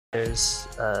There's,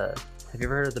 have you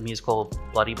ever heard of the musical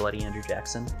Bloody Bloody Andrew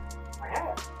Jackson? I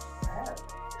have.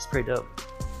 It's pretty dope.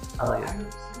 I I like it.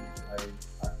 haven't seen it.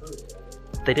 I've heard of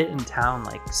it. They did it in town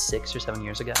like 6 or 7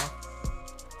 years ago.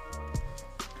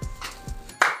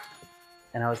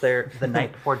 And I was there the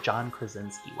night before John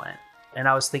Krasinski went. And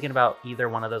I was thinking about either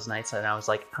one of those nights, and I was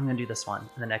like, I'm going to do this one.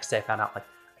 And the next day I found out, like,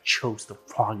 I chose the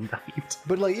wrong night.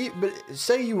 But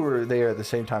say you were there at the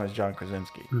same time as John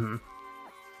Krasinski. Mm-hmm.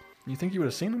 You think you would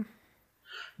have seen him?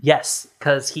 Yes,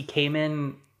 because he came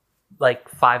in like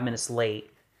 5 minutes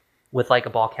late with like a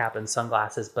ball cap and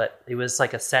sunglasses, but it was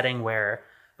like a setting where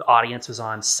the audience was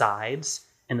on sides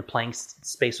and the playing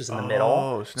space was in the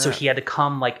middle. Snap. So he had to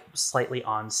come like slightly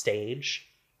on stage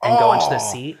and go into the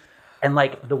seat. And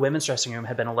like the women's dressing room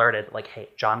had been alerted, like, hey,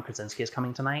 John Krasinski is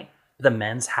coming tonight. The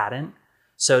men's hadn't.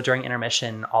 So during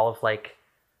intermission, all of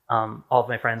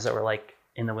my friends that were like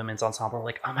in the women's ensemble were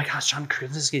like, oh my gosh, John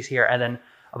Krasinski's here. And then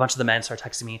a bunch of the men started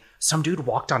texting me, some dude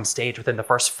walked on stage within the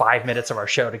first 5 minutes of our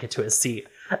show to get to his seat.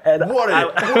 And What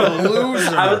a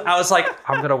loser. I was like,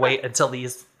 I'm going to wait until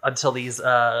these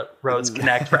roads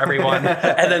connect for everyone.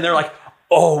 And then they're like,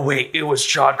 oh, wait, it was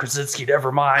John Krasinski.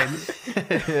 Never mind.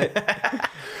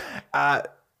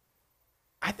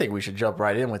 I think we should jump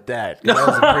right in with that. That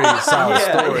was a pretty solid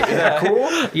story. Is that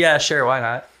cool? Yeah, sure. Why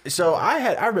not? So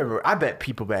I remember, I bet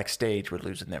people backstage were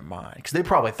losing their mind because they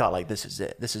probably thought like, this is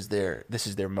it. This is their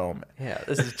moment. Yeah,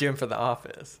 this is Jim from The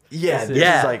Office. Yeah, this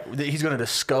is like, he's going to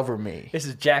discover me. This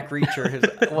is Jack Reacher.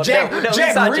 Jack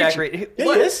he's not Jack Reacher. Reacher. He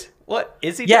is. What?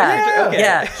 Is he Yeah, Jack Reacher? Okay.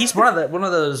 yeah. He's one of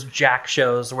those Jack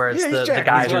shows where it's Yeah, he's the Jack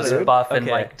guy Reacher, who's dude. buff and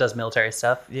Okay. like does military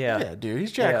stuff. Yeah. Dude,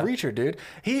 he's Jack Yeah. Reacher, dude.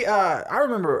 He, I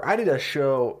remember I did a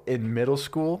show in middle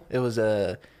school. It was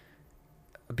a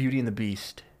Beauty and the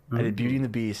Beast. I did Beauty and the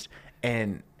Beast,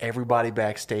 and everybody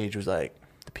backstage was like,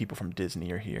 the people from Disney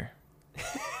are here.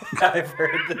 I've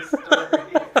heard this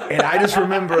story. And I just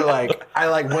remember I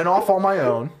went off on my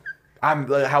own.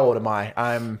 How old am I?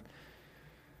 I'm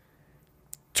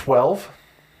 12,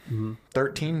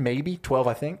 13, maybe 12,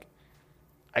 I think.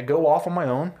 I go off on my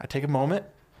own. I take a moment,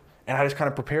 and I just kind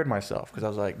of prepared myself because I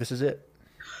was like, this is it.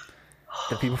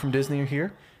 The people from Disney are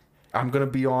here. I'm going to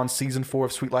be on season 4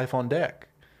 of Sweet Life on Deck.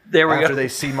 There we After go. they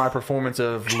see my performance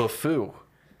of LeFou.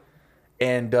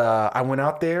 And I went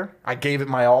out there. I gave it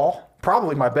my all.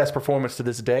 Probably my best performance to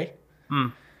this day.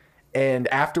 And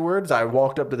afterwards, I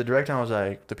walked up to the director and I was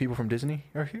like, the people from Disney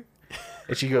are here?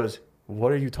 And she goes,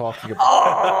 what are you talking about?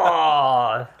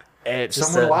 Oh, And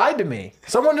someone lied to me.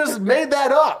 Someone just made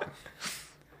that up.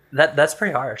 that's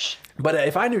pretty harsh. But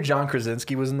if I knew John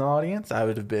Krasinski was in the audience, I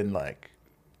would have been like,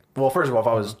 well, first of all, if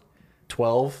I was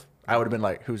 12, I would have been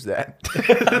like, who's that?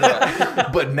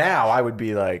 But now I would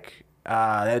be like,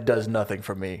 that does nothing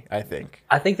for me, I think.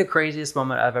 I think the craziest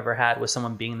moment I've ever had was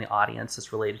someone being in the audience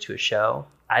that's related to a show.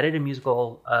 I did a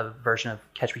musical version of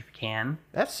Catch Me If You Can,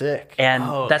 That's sick. and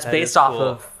that's that based is off cool.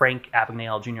 of Frank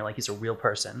Abagnale Jr. Like he's a real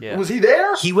person. Yeah. Was he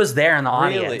there? He was there in the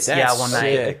Really? audience. That's Yeah, one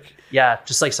night. sick. Yeah,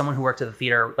 just like someone who worked at the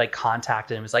theater like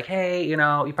contacted him and was like, hey, you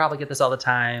probably get this all the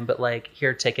time, but like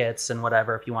here are tickets and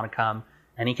whatever if you want to come.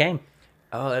 And he came.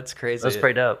 Oh, that's crazy. It was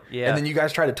pretty dope. Yeah. And then you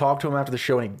guys tried to talk to him after the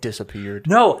show and he disappeared.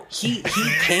 No, he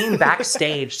came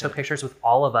backstage, took pictures with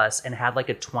all of us, and had like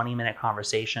a 20-minute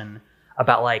conversation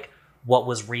about like what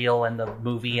was real in the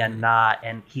movie and not.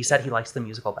 And he said he likes the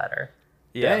musical better.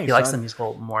 yeah. Dang. He likes son. the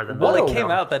musical more than Well, the it came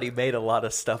film. out that he made a lot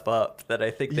of stuff up that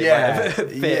I think they Yeah, might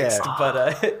have fixed. yeah.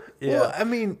 But yeah. Well, I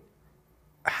mean,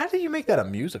 how do you make that a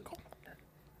musical?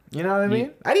 You know what I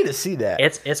mean? I need to see that.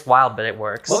 It's wild, but it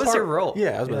works. What was your role?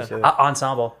 Yeah, I was about to say that.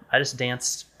 Ensemble. I just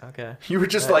danced. Okay. You were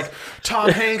just like, Tom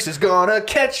Hanks is gonna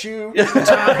catch you.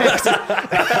 Tom Hanks.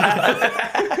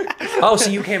 Oh, so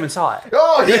you came and saw it.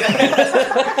 Oh,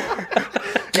 yeah.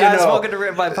 Guys, know. welcome to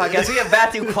Written by Podcast. We have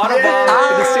Matthew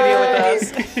Quattlebaum in the studio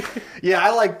with us. Yeah,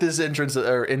 I like this entrance.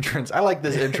 I like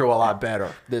this intro a lot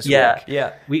better this Yeah. week.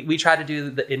 Yeah. We tried to do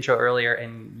the intro earlier,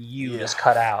 and you just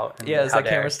cut out. And Yeah, is how that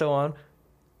dare. camera still on?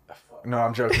 No,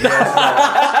 I'm joking.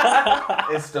 Yeah,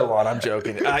 it's still on. I'm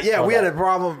joking. Yeah, we had a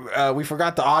problem. We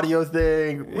forgot the audio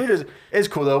thing. It's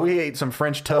cool though. We ate some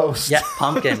French toast. Yeah,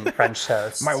 pumpkin French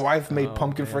toast. My wife made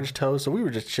pumpkin French toast, so we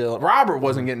were just chilling. Robert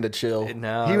wasn't getting to chill.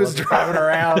 No, he I was wasn't. driving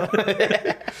around.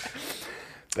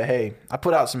 But hey, I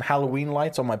put out some Halloween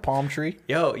lights on my palm tree.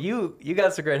 Yo, you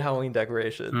got some great Halloween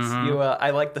decorations. I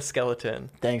like the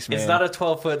skeleton. Thanks, man. It's not a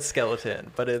 12-foot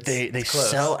skeleton, but it's They it's close.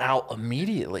 sell out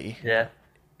immediately. Yeah.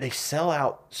 they sell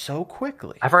out so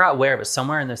quickly. I forgot where, but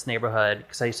somewhere in this neighborhood,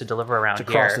 because I used to deliver around It's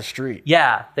here. across the street.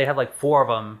 Yeah, they have like 4 of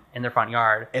them in their front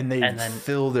yard. And they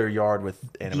fill their yard with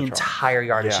animatronics. The entire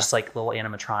yard is Yeah. just like little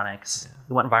animatronics.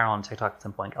 It went viral on TikTok at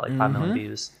some point, got like 5 million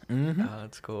views. Oh,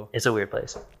 that's cool. It's a weird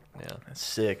place. Yeah. That's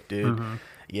sick, dude.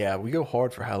 Yeah, we go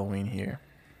hard for Halloween here.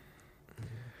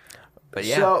 But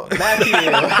yeah, So-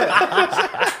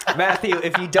 Matthew,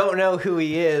 if you don't know who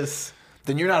he is,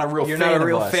 Then you're not a real you're fan not a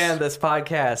real of us. fan of this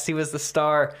podcast. He was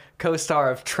the co-star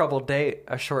of Troubled Date,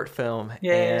 a short film.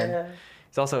 Yeah. And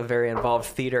he's also a very involved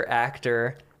theater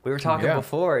actor. We were talking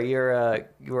before. You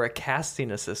were a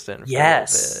casting assistant. For a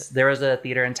Yes, little bit. there was a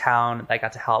theater in town that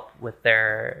got to help with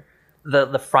the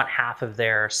front half of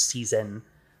their season.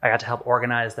 I got to help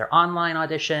organize their online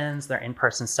auditions, their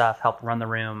in-person stuff, help run the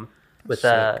room with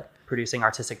the producing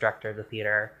artistic director of the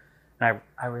theater. And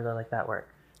I really like that work.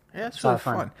 Yeah, it's a lot really of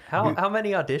fun. fun. How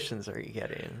many auditions are you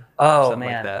getting? Oh Something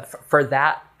man, like that. For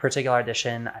that particular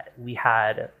audition, we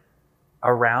had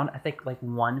around, I think, like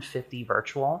 150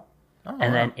 virtual.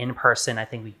 And then in person, I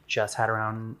think we just had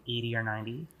around 80 or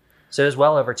 90. So it was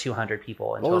well over 200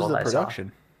 people in What total. was the that I saw.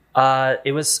 production?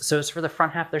 It was for the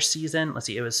front half of their season. Let's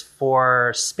see, it was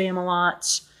for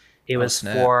Spam-A-Lot. It was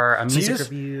snap. for a So you music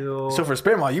just- review. So for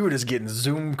Spamlot, you were just getting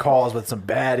Zoom calls with some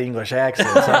bad English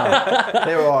accents. Huh?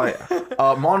 They were like,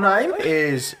 my name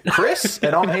is Chris,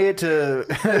 and I'm here to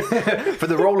for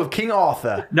the role of King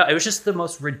Arthur. No, it was just the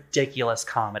most ridiculous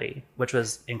comedy, which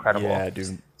was incredible. Yeah,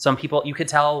 dude. Some people, you could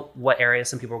tell what areas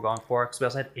some people were going for, because we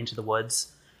also had Into the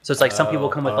Woods. So it's like some people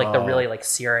come with like the really like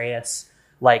serious,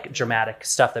 like dramatic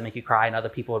stuff that make you cry, and other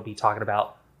people would be talking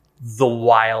about the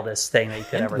wildest thing that you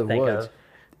could Into ever the think Woods. of.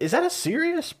 Is that a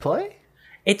serious play?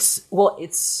 It's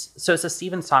a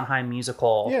Stephen Sondheim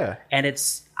musical. Yeah. And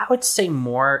it's, I would say,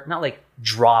 more not like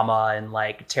drama and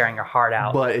like tearing your heart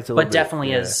out, But it's a little bit,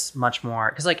 definitely yeah. is much more,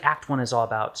 because like Act 1 is all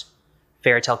about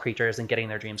fairy tale creatures and getting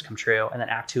their dreams come true, and then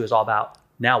Act 2 is all about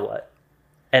now what,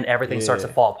 and everything starts to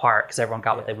Yeah. fall apart because everyone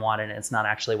got what they wanted, and it's not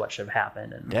actually what should have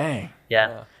happened. And Dang.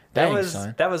 yeah. Dang,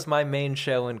 son. That was my main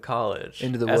show in college.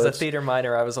 Into the As a Woods. theater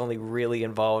minor, I was only really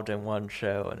involved in one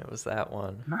show, and it was that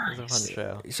one. It was a fun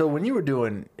show. So when you were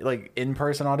doing like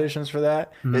in-person auditions for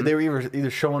that, they were either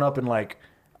showing up in like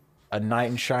a knight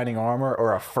in shining armor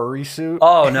or a furry suit.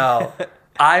 Oh no.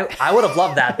 I would have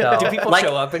loved that though. Do people like,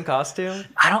 show up in costume?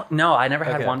 I don't know. I never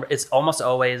had Okay. one. It's almost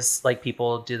always like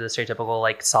people do the stereotypical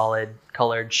like solid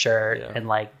colored shirt Yeah. and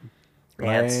like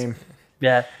pants. Lame.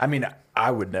 Yeah. I mean, I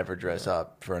would never dress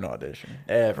up for an audition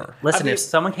ever. Listen, I mean- if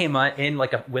someone came in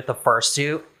like with a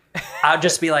fursuit, I'd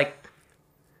just be like,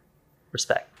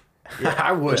 respect.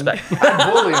 I wouldn't. Respect.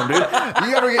 I'd bully him, dude.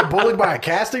 You ever get bullied by a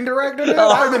casting director, dude? Oh.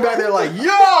 I've been back there like,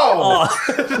 yo,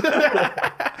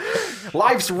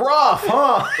 life's rough,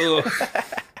 huh?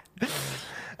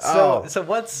 So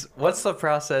what's the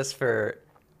process for,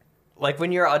 like,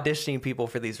 when you're auditioning people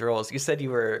for these roles? You said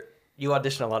you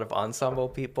audition a lot of ensemble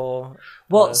people.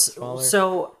 Well, smaller?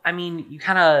 so I mean,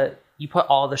 you put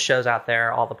all the shows out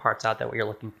there, all the parts out there, what you're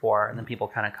looking for, and then people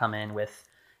kind of come in with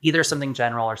either something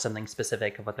general or something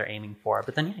specific of what they're aiming for.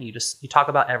 But then you talk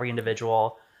about every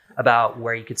individual, about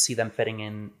where you could see them fitting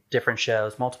in different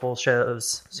shows, multiple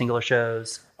shows, singular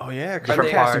shows. Oh yeah, because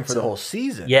Different you're casting parts for the and- whole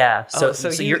season. Yeah. So So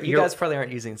you guys probably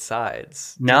aren't using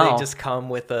sides. No. Do they just come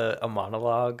with a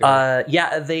monologue? Or?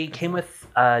 yeah, they came with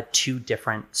 2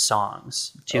 different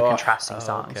songs, 2 contrasting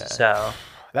songs. okay. So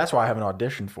That's why I haven't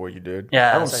auditioned for you, dude. Yeah,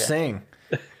 I don't that's okay.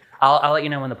 sing. I'll let you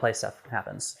know when the play stuff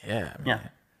happens. Yeah, Yeah. man.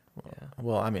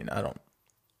 Well, I mean, I don't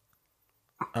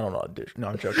audition. No,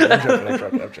 I'm joking. I'm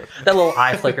joking. That little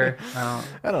eye flicker.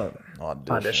 I don't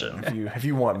audition. If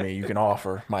you want me, you can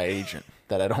offer my agent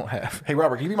that I don't have. Hey,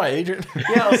 Robert, can you be my agent?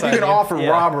 Yeah, I'll you sign can you. offer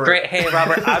Yeah. Robert. Great. Hey,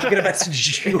 Robert, I'm gonna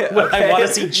message you when I want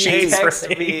to see Chase for Text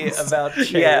me things. about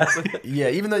Chase. Yeah. Yeah,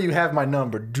 even though you have my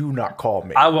number, do not call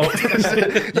me. I won't.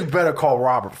 You better call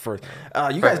Robert first.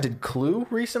 You guys did Clue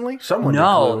recently? Someone did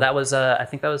No, Clue. that was I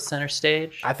think that was Center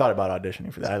Stage. I thought about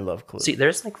auditioning for that. I love Clue. See,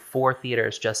 there's like 4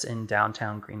 theaters just in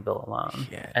downtown Greenville alone.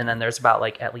 Yeah. And then there's about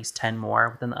like at least 10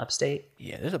 more within the upstate.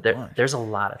 yeah, there's a bunch. There's a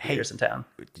lot of theaters in town.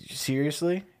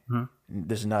 Seriously? Mm-hmm.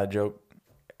 This is not a joke.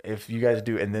 If you guys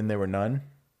do And Then There Were None,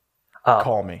 Oh,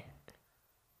 call me.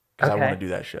 Because I Okay. want to do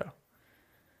that show.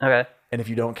 okay. And if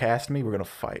you don't cast me, we're going to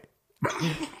fight.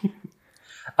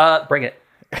 Bring it.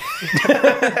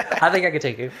 I think I could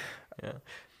take you.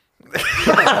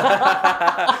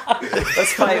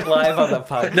 Let's fight live on the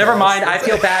podcast. Never mind. I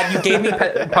feel bad. You gave me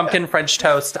pumpkin French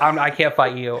toast. I can't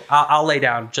fight you. I'll lay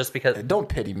down just because. Don't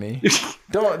pity me.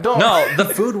 Don't. No, the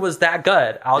food was that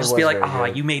good. I'll just be was like, very oh,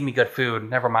 good. you made me good food.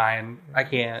 Never mind. I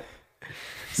can't.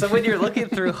 So when you're looking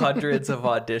through hundreds of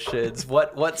auditions,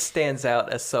 what stands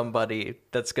out as somebody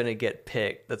that's going to get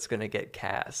picked, that's going to get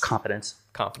cast? Confidence.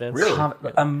 Really?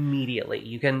 Immediately.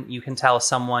 You can tell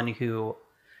someone who,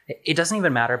 it doesn't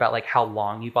even matter about like how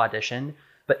long you've auditioned,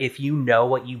 but if you know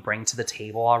what you bring to the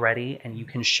table already and you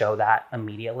can show that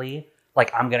immediately,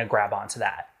 like I'm going to grab onto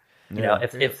that. You know,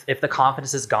 if the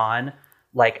confidence is gone,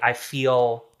 like I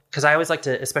feel, because I always like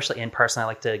to, especially in person, I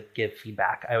like to give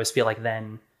feedback. I always feel like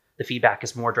then the feedback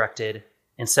is more directed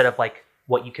instead of like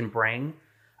what you can bring.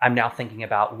 I'm now thinking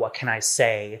about what can I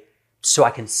say so I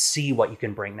can see what you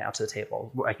can bring now to the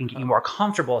table. I can get you more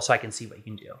comfortable so I can see what you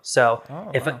can do. So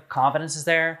if the confidence is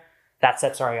there, that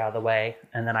step's already out of the way.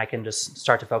 And then I can just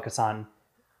start to focus on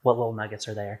what little nuggets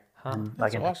are there. And I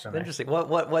can awesome. Interesting.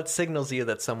 What signals you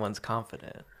that someone's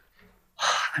confident?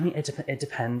 I mean, it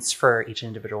depends for each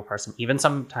individual person. Even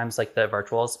sometimes like the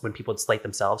virtuals, when people would slate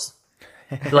themselves,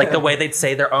 like the way they'd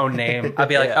say their own name, I'd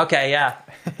be like, okay, yeah,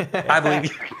 I believe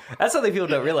you. That's something people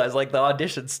don't realize. Like the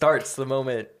audition starts the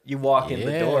moment you walk in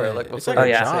the door. Like it's before like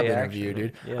you a say job action. interview,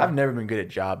 dude. Yeah. I've never been good at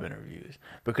job interviews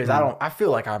because I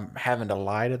feel like I'm having to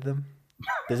lie to them.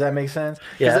 Does that make sense?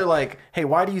 Because they're like, hey,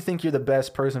 why do you think you're the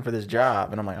best person for this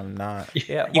job? And I'm like, I'm not.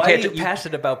 Yeah. Why are you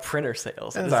passionate about printer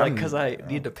sales? And it's like, because I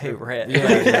need to pay rent.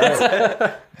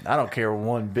 Yeah, I don't care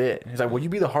one bit. He's like, will you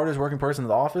be the hardest working person in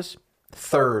the office?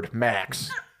 Third,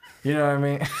 max. You know what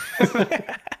I mean?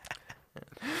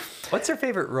 What's your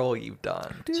favorite role you've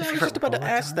done? Dude, I was just about to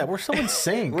ask that. We're so in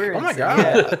sync. We're oh in my sync.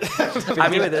 God. Yeah.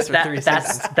 I've been doing this for 3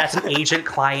 seasons. That's an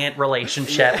agent-client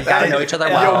relationship. You gotta know each other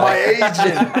well. Yo, my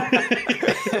agent.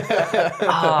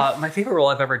 My favorite role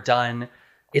I've ever done,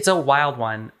 it's a wild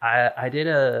one. I did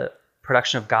a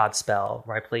production of Godspell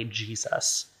where I played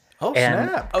Jesus. Oh, And-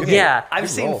 snap. Okay. Yeah. I've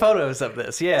seen photos of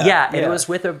this. Yeah. Yeah, and it was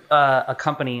with a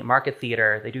company, Market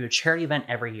Theater. They do a charity event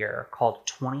every year called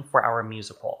 24-Hour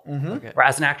Musical. Okay. Where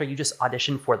as an actor, you just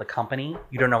audition for the company.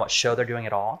 You don't know what show they're doing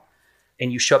at all.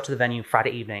 And you show up to the venue Friday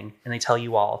evening, and they tell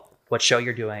you all what show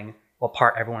you're doing, what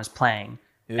part everyone is playing.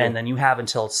 Yeah. And then you have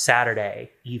until Saturday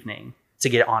evening to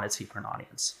get it on its feet for an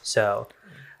audience. So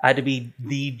I had to be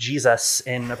the Jesus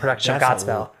in a production of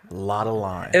Godspell. A lot of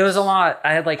lines. It was a lot.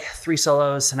 I had like 3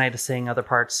 solos, and I had to sing other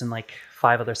parts and like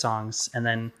 5 other songs. And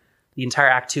then the entire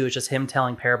act 2 is just him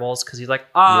telling parables because he's like,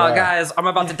 Yeah. guys, I'm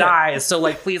about to die. So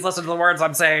like, please listen to the words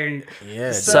I'm saying.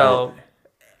 Yeah. So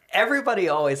Everybody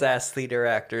always asks theater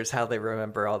actors how they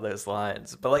remember all those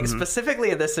lines, but like specifically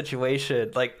in this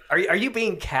situation, like are you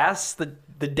being cast the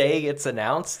day it's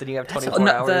announced and you have 24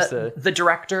 hours to... The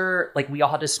director, like we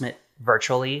all had to submit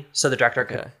virtually, so the director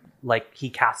could like he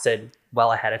casted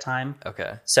well ahead of time.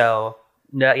 Okay. So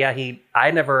no, yeah,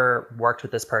 I never worked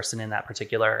with this person in that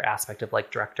particular aspect of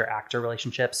like director actor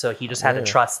relationship, so he just had to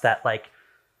trust that like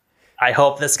I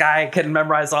hope this guy can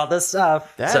memorize all this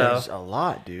stuff. That is a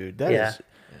lot, dude. That is.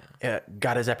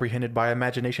 God is apprehended by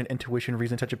imagination, intuition,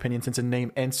 reason, touch, opinion, sense, and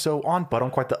name, and so on. But on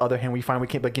quite the other hand, we find we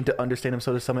can't begin to understand him,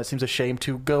 so to some it seems a shame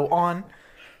to go on.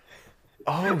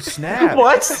 Oh, snap.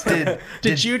 What?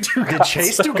 Did you do Did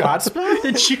Chase do Godspell?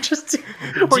 Did you just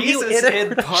Jesus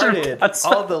imparted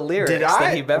all the lyrics Did I?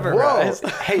 that he memorized. Whoa.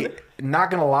 Hey,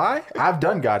 not gonna lie, I've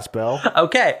done Godspell.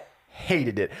 Okay.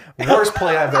 Hated it. Worst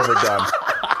play I've ever done.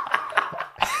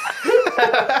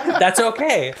 That's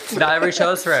okay. Not every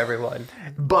show is for everyone.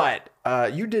 But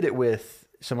you did it with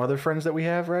some other friends that we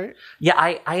have, right? Yeah,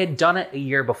 I had done it a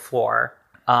year before.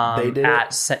 They did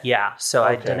it? So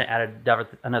I did it at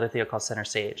another theater called Center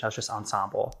Stage. I was just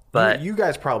ensemble. But you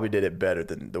guys probably did it better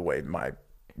than the way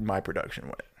my production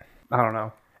went. I don't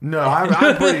know. No,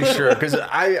 I'm pretty sure because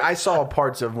I saw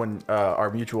parts of when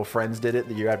our mutual friends did it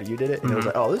the year after you did it, and it was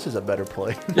like, oh, this is a better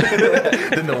play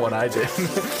than the one I did.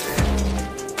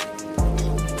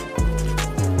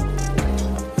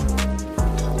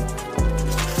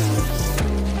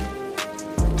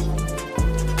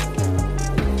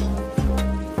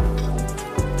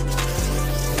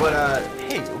 But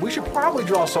hey, we should probably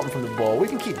draw something from the bowl. We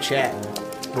can keep chatting,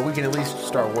 but we can at least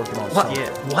start working on something.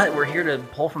 What? We're here to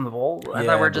pull from the bowl? I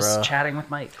thought we were just chatting with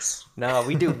mics. No,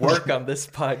 we do work on this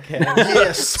podcast.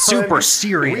 Yes, Super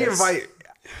serious.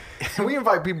 We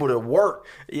invite people to work.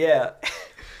 Yeah.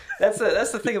 That's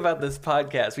the thing about this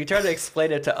podcast. We try to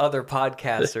explain it to other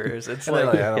podcasters. It's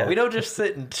like we don't just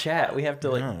sit and chat. We have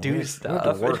to do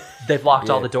stuff. They've locked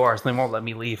all the doors. They won't let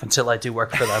me leave until I do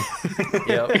work for them.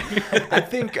 I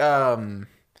think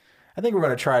we're going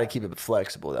to try to keep it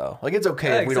flexible, though. Like, it's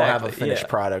okay if we don't have a finished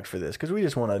product for this, because we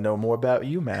just want to know more about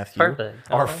you, Matthew. Perfect.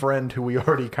 Our friend who we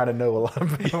already kind of know a lot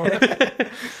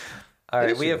about. All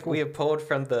right, we have pulled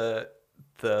from the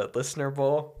listener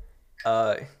bowl.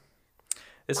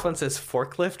 This one says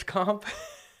forklift comp.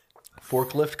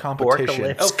 Forklift competition.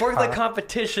 Forklift. Oh, forklift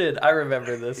competition. I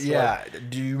remember this. Yeah. one.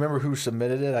 Do you remember who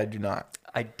submitted it? I do not.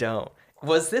 I don't.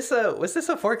 Was this a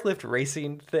forklift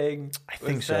racing thing? I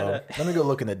think so. Let me go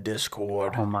look in the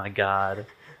Discord. Oh my god.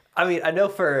 I mean, I know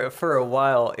for a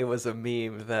while it was a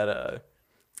meme that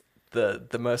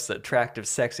the most attractive,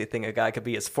 sexy thing a guy could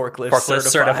be is forklift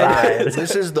certified.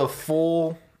 This is the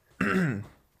full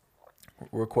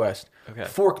request. Okay.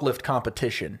 Forklift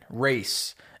competition,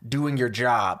 race, doing your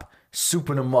job,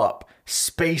 souping them up,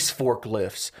 space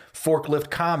forklifts, forklift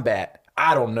combat.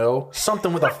 I don't know.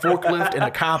 Something with a forklift in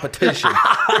a competition.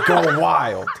 Go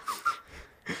wild.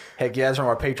 Heck yeah, that's from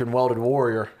our patron Welded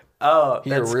Warrior. Oh, He's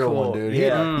that's a real cool. one, dude.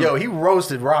 Yeah. He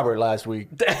roasted Robert last week.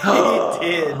 He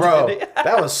did. Bro,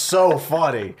 that was so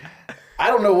funny. I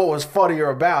don't know what was funnier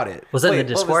about it. Was it in Wait, the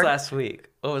Discord? what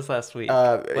was last week?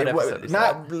 What episode was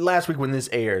Not that? last week when this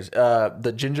airs.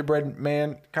 The gingerbread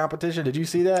man competition. Did you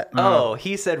see that? Oh,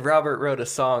 he said Robert wrote a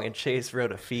song and Chase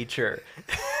wrote a feature.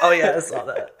 Oh yeah, I saw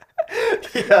that.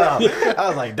 Yeah. I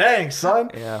was like, dang, son.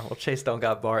 Yeah, well, Chase don't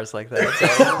got bars like that. So.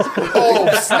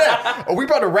 Oh, snap. Are we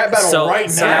about to rap battle right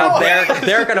now?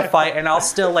 they're gonna fight, and I'll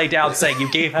still lay down saying,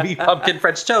 "You gave me pumpkin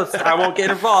French toast. I won't get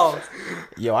involved."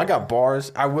 Yo, I got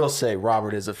bars. I will say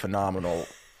Robert is a phenomenal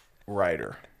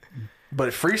writer. But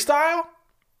freestyle,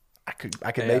 I could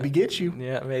maybe get you.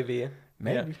 Yeah, maybe.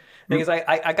 Maybe. Yeah. Thing is,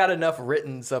 I got enough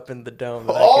writtens up in the dome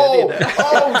that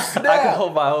I could, snap. I could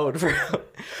hold my own.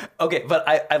 Okay, but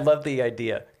I love the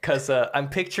idea because I'm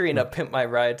picturing a pimp my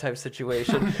ride type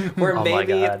situation where Oh my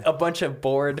maybe God. a bunch of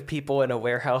bored people in a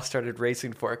warehouse started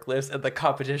racing forklifts and the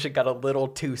competition got a little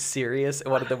too serious.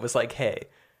 And one of them was like, "Hey,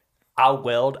 I'll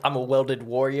weld. I'm a welded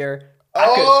warrior.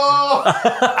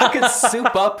 I could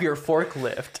soup up your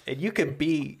forklift, and you could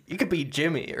be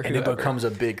Jimmy or And it whoever." becomes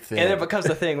a big thing. And it becomes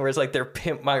a thing where it's like they're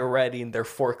pimp my riding their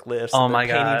forklifts. Oh and my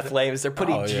they're painting God. flames. They're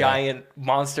putting Oh, yeah. giant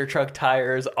monster truck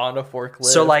tires on a forklift.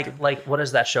 So like what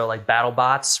is that show? Like Battle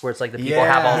Bots, where it's like the people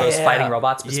have all those Yeah. fighting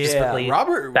robots, but Yeah. specifically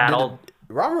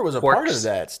Robert was a Forks. part of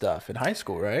that stuff in high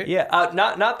school, right? yeah,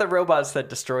 not the robots that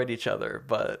destroyed each other,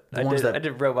 but I ones that-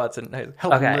 did robots in high school.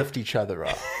 Help Okay. lift each other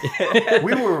up.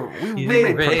 we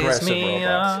made raise progressive me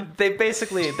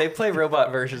robots. They play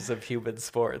robot versions of human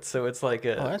sports. So it's like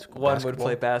that's cool. one Basketball. would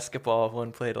play basketball,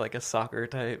 one played like a soccer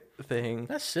type thing.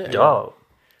 That's sick. Oh,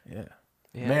 Yeah.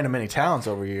 Man of many talents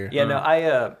over here. Yeah, no,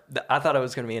 I thought I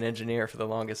was going to be an engineer for the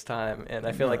longest time, and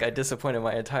I feel like I disappointed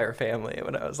my entire family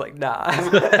when I was like, nah,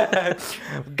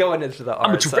 going into the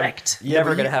arts, direct. I'm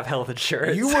never but going to have health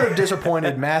insurance. You would have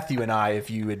disappointed Matthew and I if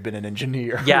you had been an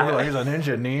engineer. Yeah. We were like, he's an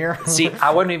engineer. see,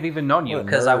 I wouldn't have even known you What a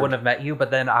because I nerd. wouldn't have met you.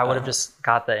 But then I would have just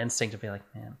got the instinct to be like,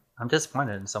 man, I'm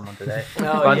disappointed in someone today. Oh,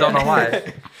 But I don't yeah. know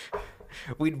why.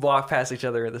 We'd walk past each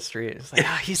other in the street. It's like,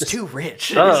 he's too rich.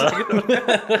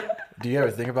 Do you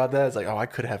ever think about that? It's like, oh, I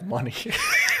could have money.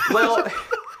 Well,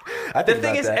 I the think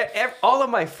thing about is, that. all of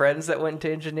my friends that went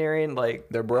to engineering, like,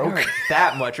 They're broke? aren't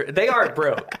that much. They aren't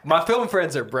broke. My film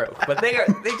friends are broke, but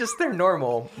they're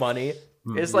normal money.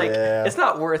 It's like, Yeah. it's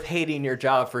not worth hating your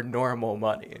job for normal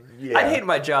money. Yeah. I'd hate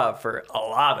my job for a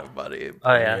lot of money.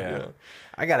 Oh yeah. Yeah.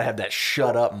 I got to have that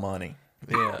shut up money.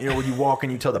 Yeah. You know, when you walk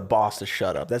in, you tell the boss to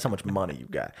shut up. That's how much money you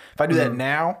got. If I do that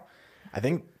now, I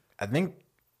think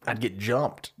I'd get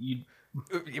jumped.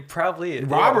 You probably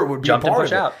Robert would be Jump a and part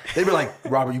push of it. out. They'd be like,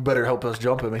 Robert, you better help us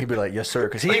jump him. And he'd be like, yes, sir,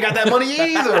 because he ain't got that money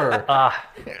either.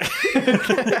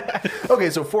 Okay,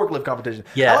 so forklift competition.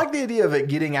 Yeah. I like the idea of it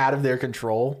getting out of their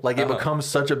control. Like it becomes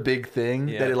such a big thing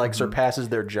Yeah. that it like surpasses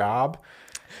their job.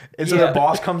 And so Yeah. their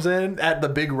boss comes in at the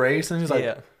big race and he's like,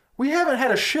 Yeah. we haven't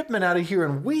had a shipment out of here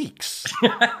in weeks.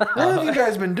 What have you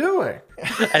guys been doing?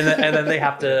 and then they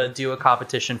have to do a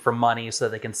competition for money so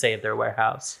that they can save their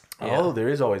warehouse. Oh, there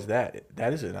is always that.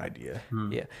 That is an idea.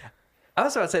 Yeah. I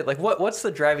was about to say, like, what's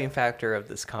the driving factor of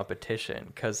this competition?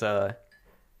 Because I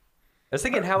was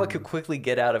thinking how it could quickly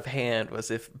get out of hand was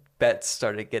if bets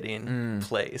started getting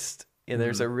placed. And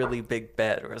there's a really big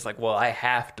bet where it's like, well, I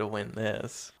have to win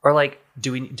this. Or like,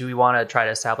 do we want to try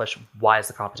to establish why is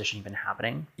the competition even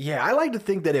happening? Yeah, I like to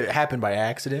think that it happened by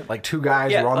accident. Like two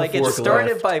guys Yeah, were on like the it forklift.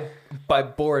 started by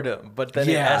boredom, but then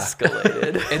Yeah. it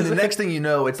escalated. And the next thing you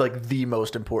know, it's like the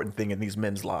most important thing in these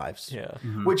men's lives. Yeah.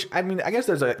 Which I mean, I guess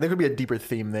there could be a deeper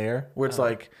theme there where it's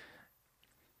like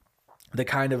the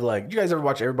kind of like. You guys ever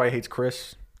watch Everybody Hates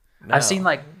Chris? I've seen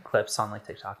like clips on like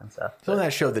TikTok and stuff. So on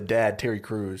that show, the dad Terry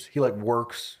Crews, he like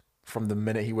works from the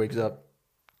minute he wakes up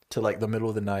to like the middle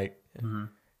of the night, and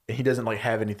he doesn't like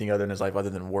have anything other in his life other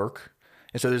than work.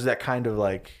 And so there's that kind of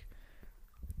like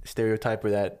stereotype or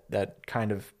that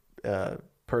kind of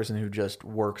person who just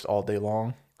works all day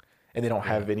long, and they don't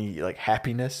have any like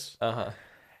happiness. Uh-huh.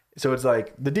 So it's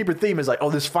like the deeper theme is like,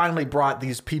 oh, this finally brought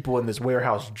these people in this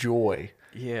warehouse joy.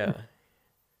 Yeah.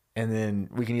 And then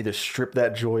we can either strip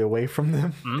that joy away from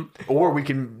them or we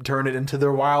can turn it into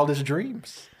their wildest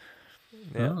dreams.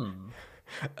 Yeah.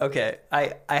 Okay,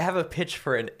 I have a pitch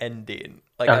for an ending.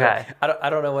 Like, Okay. I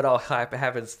don't know what all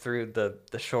happens through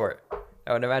the short.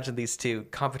 I would imagine these two,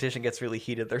 competition gets really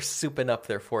heated. They're souping up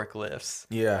their forklifts.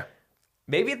 Yeah.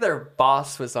 Maybe their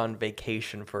boss was on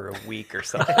vacation for a week or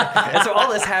something. And so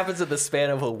all this happens in the span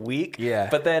of a week. Yeah.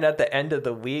 But then at the end of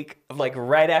the week, like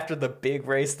right after the big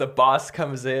race, the boss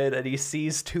comes in and he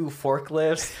sees 2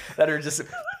 forklifts that are just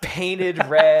painted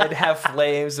red, have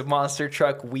flames, monster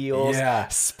truck wheels,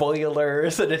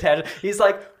 spoilers, and attached. He's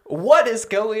like, what is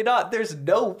going on? There's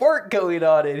no work going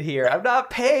on in here. I'm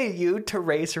not paying you to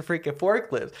race your freaking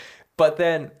forklifts. But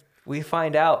then we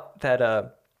find out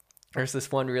that there's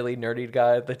this one really nerdy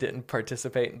guy that didn't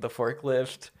participate in the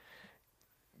forklift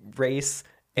race,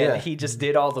 and he just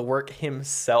did all the work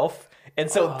himself.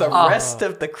 And so the rest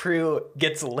of the crew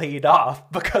gets laid off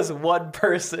because one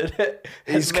person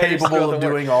is capable of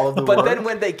doing all of the work. But then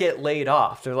when they get laid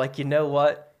off, they're like, you know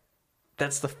what?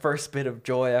 That's the first bit of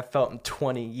joy I felt in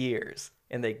 20 years.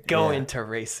 And they go into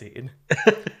racing.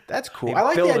 That's cool. They I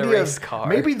like the build a idea race of car.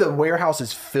 maybe the warehouse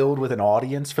is filled with an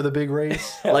audience for the big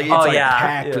race. Like it's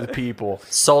packed with people.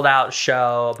 Sold out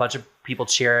show, a bunch of people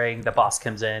cheering. The boss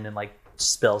comes in and like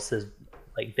spills his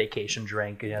like vacation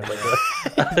drink. He has like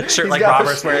a shirt like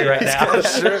Robert's wearing right now.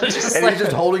 And he's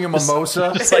just holding a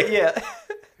mimosa. It's like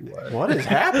What is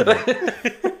happening?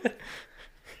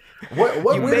 What you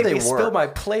where made do they me work? spill my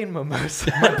plain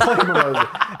mimosa. Plain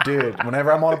mimosa. Dude,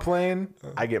 whenever I'm on a plane,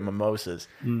 I get mimosas.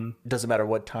 Doesn't matter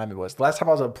what time it was. The last time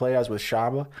I was on a plane, I was with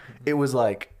Shaba. It was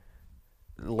like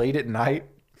late at night,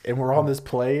 and we're on this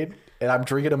plane, and I'm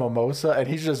drinking a mimosa, and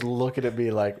he's just looking at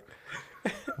me like,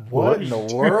 what in the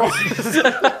world?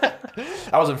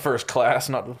 I was in first class,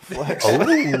 not the flex.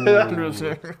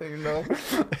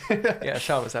 Yeah,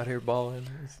 Sean was out here balling.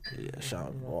 Yeah,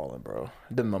 Sean balling, bro.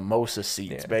 The mimosa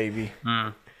seats, baby.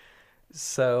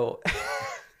 So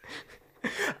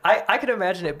I could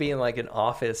imagine it being like an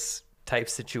office type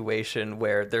situation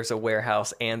where there's a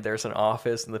warehouse and there's an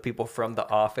office, and the people from the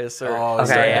office are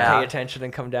starting to pay attention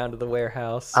and come down to the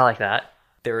warehouse. I like that.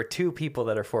 There are 2 people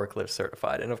that are forklift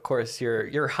certified, and of course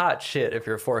you're hot shit if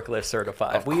you're forklift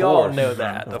certified. We all know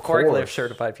that. The forklift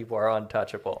certified people are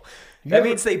untouchable. That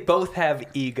means they both have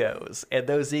egos, and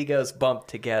those egos bump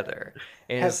together.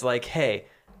 And it's like, hey,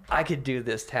 I could do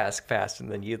this task faster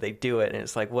than you. They do it, and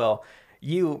it's like, well,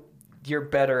 you're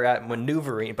better at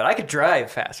maneuvering, but I could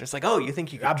drive faster. It's like, oh, you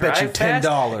think you could drive bet you $10. fast?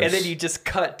 And then you just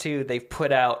cut to, they've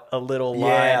put out a little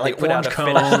line. Like they put out a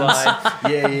orange finish cones.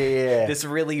 line. Yeah. This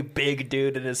really big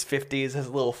dude in his 50s has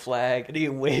a little flag, and he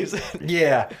waves it.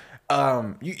 Yeah.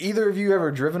 Either of you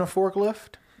ever driven a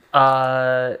forklift?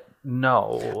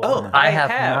 No. Oh, I have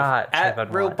not At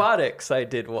driven one. robotics, I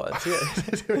did once.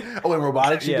 Yeah. Oh, in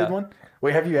robotics you Yeah. did one?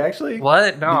 Wait, have you actually?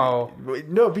 What? No.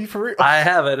 No, be for real. I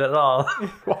haven't at all.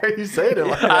 Why are you saying it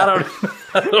like that?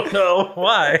 I don't know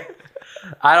why.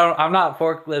 I'm not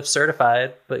forklift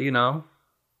certified, but you know,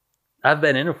 I've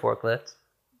been in a forklift.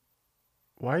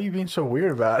 Why are you being so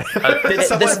weird about it? This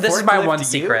is my forklift one you?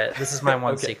 secret. This is my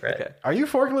one Okay, secret. okay. Are you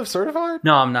forklift certified?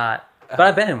 No, I'm not. But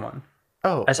I've been in one.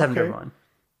 Oh, I just haven't driven one.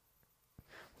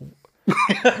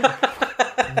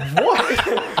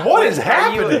 What is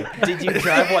happening? Did you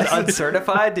drive one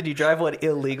uncertified? Did you drive one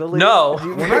illegally? No.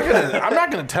 I'm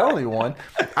not gonna tell anyone.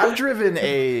 I've driven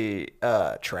a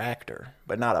tractor,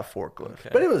 but not a forklift. Okay.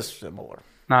 But it was similar.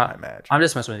 I imagine. I'm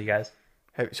just messing with you guys.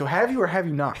 So have you or have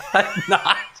you not? I'm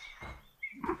not.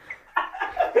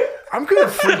 I'm gonna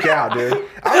freak out, dude.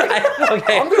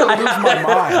 I'm gonna lose my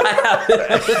mind.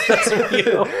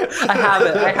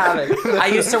 I haven't. I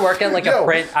used to work at like a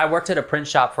print. I worked at a print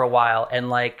shop for a while, and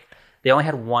like they only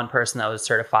had one person that was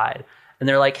certified. And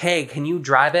they're like, "Hey, can you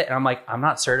drive it?" And I'm like, "I'm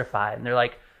not certified." And they're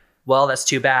like, "Well, that's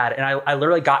too bad." And I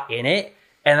literally got in it,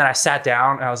 and then I sat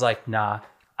down, and I was like, "Nah,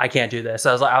 I can't do this."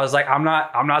 I was like, "I'm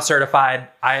not certified.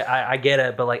 I get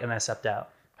it," but like, and I stepped out.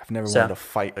 I've never wanted to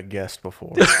fight a guest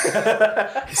before.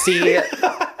 See,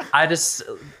 I just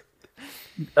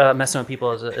messing with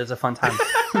people is a fun time.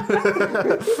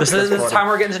 This is the time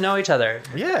we're getting to know each other.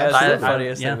 Yeah, That's the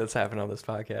funniest thing that's happened on this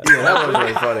podcast. Yeah, that was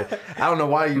really funny. I don't know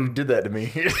why you did that to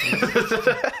me.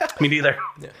 Me neither.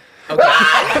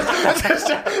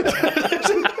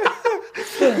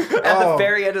 At the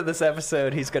very end of this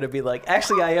episode, he's going to be like,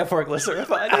 actually, I am forklift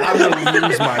certified. I'm gonna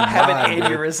lose my mind. Have an dude.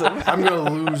 aneurysm. I'm gonna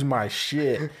lose my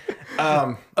shit.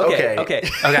 Okay.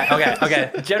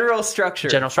 Okay. General structure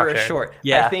General for a structure. short.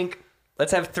 Yeah. I think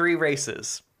let's have 3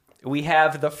 races. We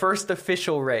have the first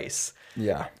official race.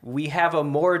 Yeah. We have a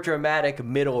more dramatic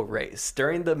middle race.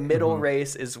 During the middle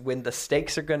race is when the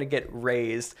stakes are going to get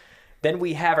raised. Then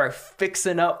we have our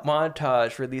fixing up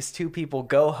montage where these two people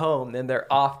go home and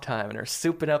they're off time and are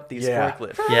souping up these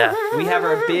forklifts. Yeah. We have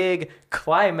our big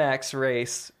climax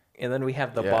race, and then we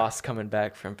have the boss coming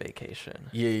back from vacation.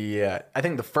 Yeah. I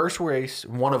think the first race,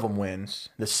 one of them wins.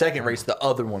 The second race, the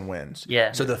other one wins.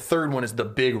 Yeah. So the third one is the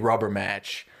big rubber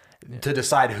match to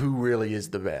decide who really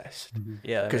is the best.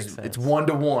 Yeah, because it's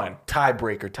 1-1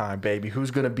 tiebreaker time, baby.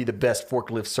 Who's going to be the best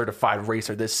forklift certified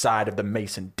racer this side of the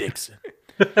Mason-Dixon?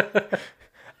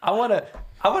 I want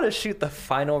to shoot the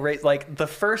final race. Like, the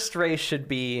first race should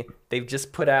be they've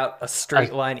just put out a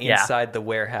straight line inside the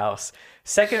warehouse.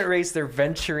 Second race, they're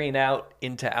venturing out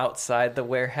into outside the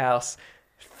warehouse.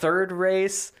 Third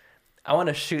race, I want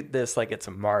to shoot this like it's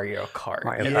a Mario Kart.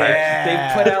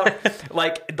 They've put out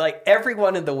like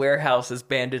everyone in the warehouse is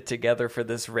banded together for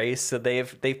this race, so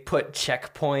they've put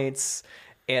checkpoints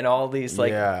and all these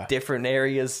different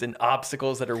areas and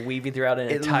obstacles that are weaving throughout an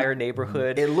entire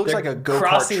neighborhood. It looks like a go-kart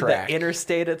crossing track. the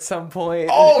interstate at some point.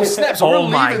 Oh, snap. So Oh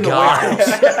my god.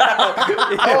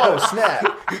 Oh, snap.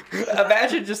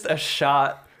 Imagine just a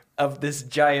shot of this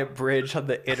giant bridge on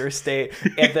the interstate,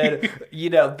 and then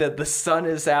the sun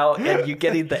is out and you're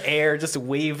getting the air just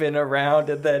waving around,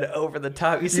 and then over the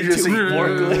top you see just two see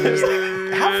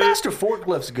forklifts. How fast do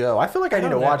forklifts go? I feel like I need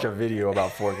to watch a video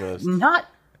about forklifts. Not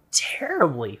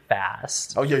terribly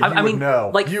fast. Oh, yeah, you would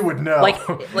know. You would know.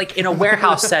 Like in a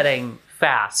warehouse setting,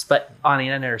 fast, but on an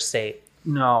interstate,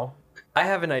 no. I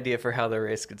have an idea for how the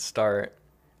race could start.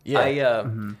 Yeah.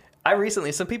 I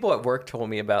recently, some people at work told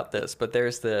me about this, but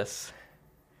there's this,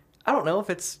 I don't know if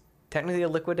it's technically a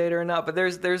liquidator or not, but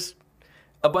there's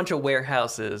a bunch of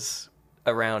warehouses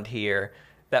around here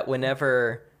that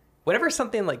whenever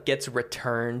something like gets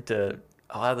returned to,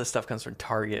 a lot of this stuff comes from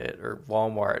Target or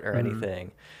Walmart or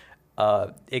anything.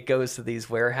 It goes to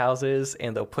these warehouses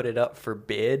and they'll put it up for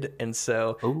bid. And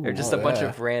so they're just a bunch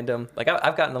of random, like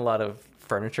I've gotten a lot of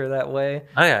furniture that way.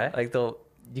 Okay. Like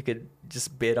you could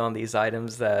just bid on these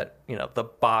items that, the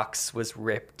box was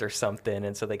ripped or something,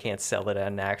 and so they can't sell it at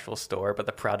an actual store, but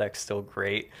the product's still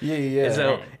great.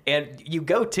 Yeah. And you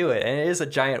go to it, and it is a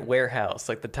giant warehouse,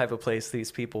 like the type of place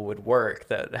these people would work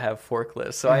that have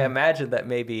forklifts. So I imagine that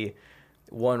maybe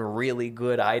one really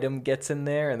good item gets in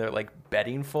there, and they're like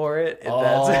betting for it. And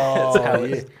that's how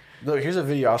it is. Look, here's a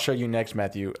video I'll show you next,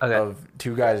 Matthew, of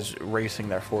two guys racing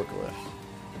their forklift.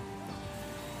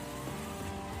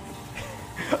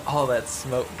 All that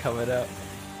smoke coming up.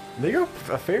 They go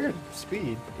a fair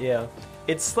speed. Yeah.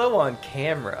 It's slow on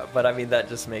camera, but I mean, that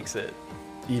just makes it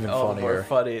Even more funnier.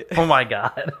 funny. Oh my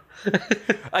god.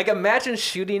 Like, imagine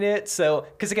shooting it. So,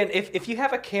 because again, if you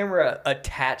have a camera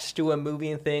attached to a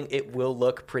moving thing, it will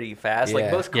look pretty fast.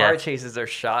 Like, most car chases are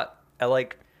shot at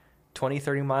like 20,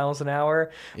 30 miles an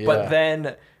hour. Yeah. But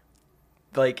then,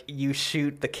 like, you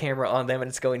shoot the camera on them and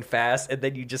it's going fast, and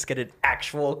then you just get an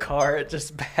actual car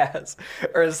just pass.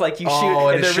 Or it's like you shoot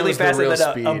and they're really fast,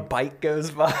 and then a bike goes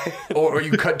by. Or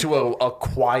you cut to a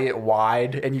quiet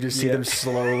wide and you just see them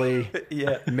slowly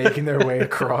making their way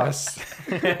across.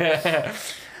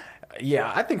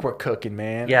 Yeah, I think we're cooking,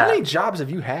 man. Yeah. How many jobs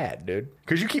have you had, dude?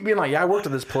 Because you keep being like, I worked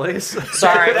at this place.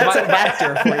 Sorry, That's an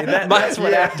actor for you. That's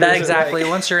what actors that are exactly.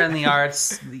 like. Once you're in the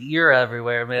arts, you're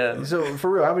everywhere, man. So, for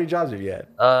real, how many jobs have you had?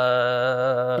 You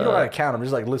don't got to count them.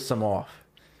 Just like list them off.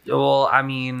 Well, I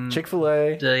mean,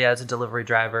 Chick-fil-A. As a delivery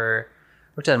driver.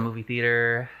 Worked at a movie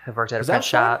theater. I've worked at a that pet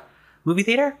shop. Movie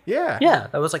theater? Yeah. Yeah,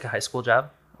 that was like a high school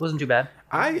job. It wasn't too bad.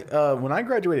 When I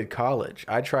graduated college,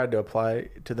 I tried to apply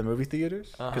to the movie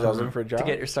theaters because I was looking for a job. To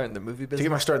get your start in the movie business? To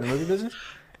get my start in the movie business?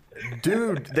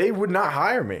 Dude, they would not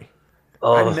hire me.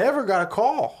 Oh. I never got a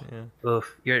call. Yeah.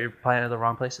 Oof, you're applying to the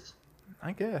wrong places.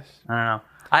 I guess. I don't know.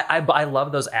 I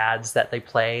love those ads that they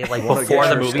play like Wanna before get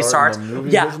the your movie start starts. in the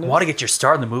movie Yeah, business? want to get your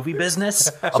start in the movie business?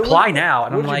 Apply now.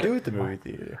 And What I'm did like, you do at the movie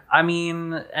theater? I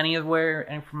mean, any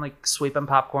from like sweeping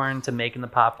popcorn to making the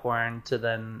popcorn to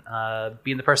then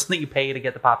being the person that you pay to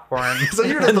get the popcorn. So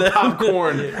you're the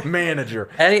popcorn manager.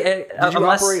 Did you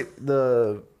operate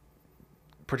the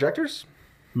projectors?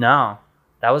 No,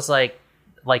 that was like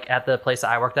at the place that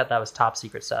I worked at. That was top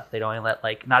secret stuff. They'd only let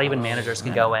not even managers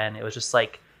could go in. It was just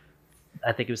like,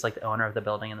 I think it was like the owner of the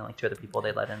building and then like two other people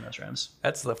they let in those rooms.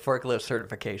 That's the forklift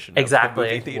certification.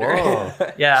 Exactly. Of the movie theater.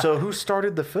 Whoa. Yeah. So who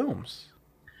started the films?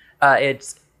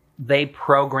 They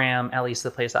program, at least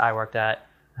the place that I worked at.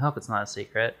 I hope it's not a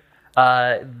secret.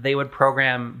 They would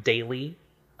program daily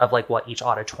of like what each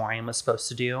auditorium was supposed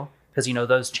to do, because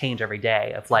those change every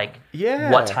day of like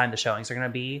what time the showings are going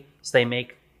to be. So they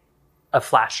make a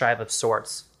flash drive of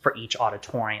sorts for each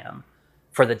auditorium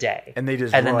for the day. And they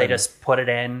just then they run. just put it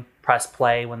in, press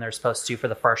play when they're supposed to for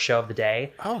the first show of the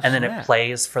day. Oh, and then snap. it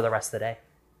plays for the rest of the day.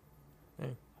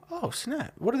 Oh,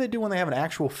 snap. What do they do when they have an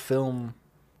actual film?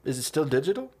 Is it still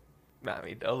digital? I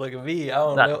mean, don't look at me. I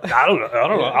don't That- know. I don't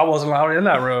know. I wasn't allowed in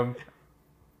that room.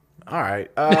 All right.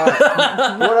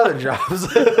 What other jobs?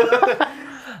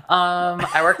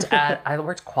 I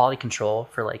worked quality control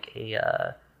for like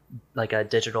a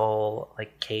digital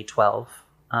like K-12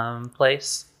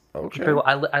 place. Okay.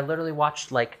 I literally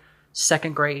watched like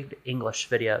second grade English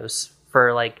videos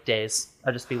for like days.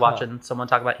 I'd just be watching someone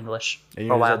talk about English And you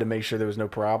for a just while. had to make sure there was no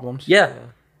problems? Yeah,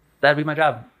 that'd be my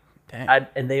job. Dang.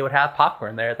 And they would have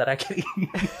popcorn there that I could eat.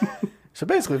 So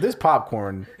basically, if there's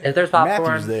popcorn, If there's popcorn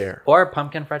Matthew's there. or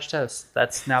pumpkin French toast,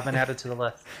 that's now been added to the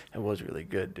list. It was really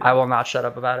good, dude. I will not shut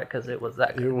up about it because it was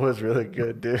that good. It was really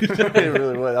good, dude. It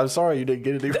really was. I'm sorry you didn't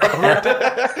get any from it.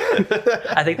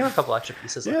 I think there were a couple extra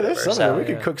pieces. Yeah, left there's over, some of so- it.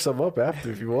 We can cook some up after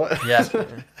if you want. Yeah.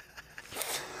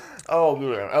 Oh,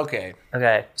 okay.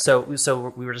 Okay. So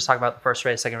we were just talking about the first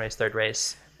race, second race, third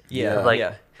race. Yeah, Like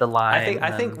yeah. the line.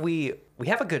 I think we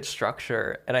have a good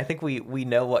structure, and I think we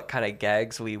know what kind of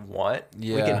gags we want.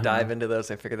 We Yeah. can dive into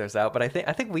those and figure those out. But I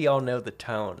think we all know the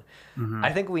tone.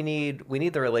 I think we need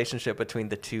the relationship between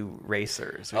the two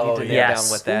racers. We need to nail yes.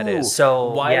 down what that is. Ooh.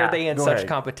 So, why yeah. are they in Go such ahead.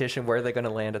 competition? Where are they going to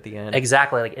land at the end?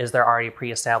 Exactly. Like, is there already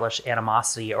pre-established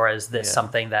animosity, or is this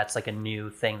something that's like a new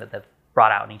thing that they've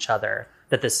brought out in each other?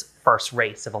 That this first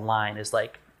race of a line is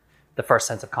like the first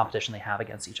sense of competition they have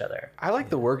against each other. I like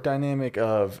the work dynamic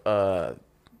of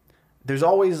there's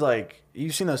always like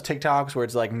you've seen those TikToks where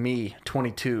it's like me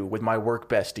 22 with my work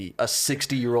bestie, a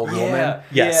 60-year-old woman.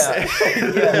 Yes.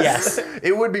 Yes.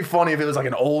 It would be funny if it was like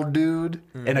an old dude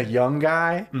and a young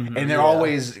guy, and they're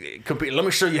always compete. Let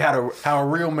me show you how a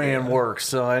real man works,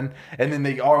 son. And then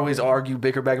they always argue,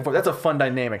 bicker back and forth. That's a fun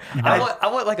dynamic. I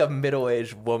want like a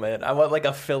middle-aged woman. I want like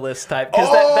a Phyllis type because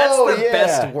Oh, that's the yeah.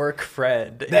 best work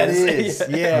friend. That is,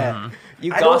 yeah.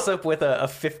 You I don't- gossip with a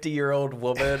 50-year-old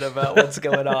woman about what's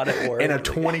going on at work. And a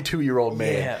 22-year-old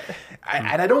man. Yeah.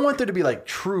 And I don't want there to be like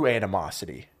true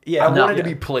animosity. Yeah, I no, want it to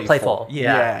yeah. be playful. Playful,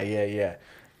 Yeah, yeah. yeah.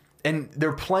 And they're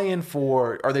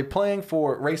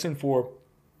racing for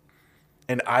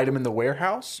an item in the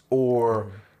warehouse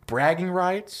or bragging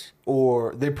rights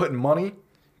or they're putting money?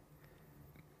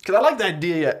 Because I like the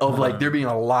idea of like there being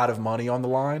a lot of money on the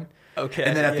line. Okay,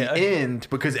 And then at yeah. the end,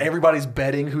 because everybody's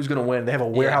betting who's going to win, they have a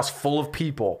warehouse full of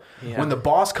people. Yeah. When the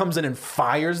boss comes in and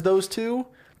fires those two,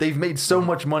 they've made so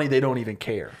much money they don't even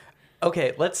care.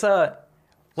 Okay, let's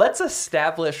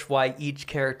establish why each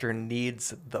character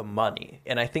needs the money,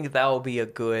 and I think that'll be a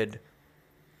good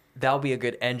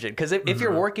engine. Because if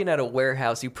you're working at a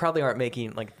warehouse, you probably aren't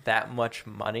making like that much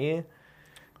money.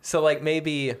 So like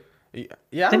maybe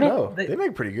Yeah, I They don't make- know. they- They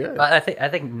make pretty good. I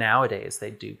think nowadays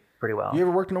they do pretty well. You ever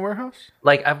worked in a warehouse?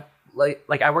 Like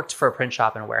I worked for a print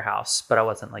shop in a warehouse, but I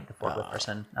wasn't like the forklift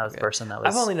person. I was the person that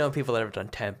was. I've only known people that have done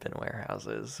temp in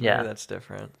warehouses. Yeah. Maybe that's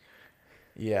different.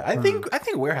 Yeah, I think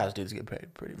warehouse dudes get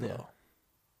paid pretty well.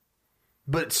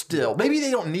 But still, maybe they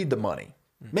don't need the money.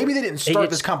 Maybe they didn't start It's-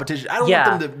 this competition. I don't yeah.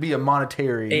 want them to be a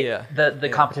monetary. Yeah. The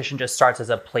competition just starts as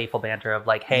a playful banter of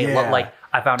like, hey, look, Yeah. like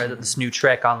I found this new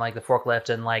trick on like the forklift,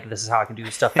 and like this is how I can do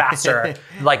stuff faster.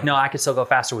 Like, no, I could still go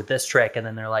faster with this trick, and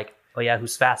then they're like, oh yeah,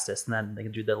 who's fastest? And then they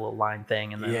can do the little line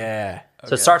thing, and then Yeah.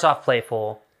 so it starts off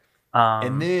playful.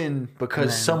 And then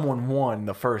because someone won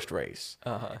the first race,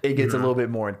 it gets a little bit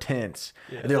more intense.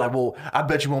 And they're like, well, I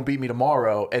bet you won't beat me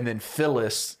tomorrow. And then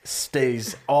Phyllis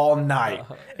stays all night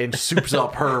and soups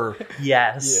up her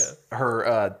Yes.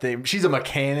 thing. She's a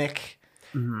mechanic.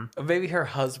 Maybe her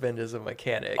husband is a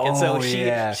mechanic, and so Oh,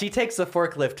 yeah. she takes the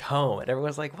forklift home, and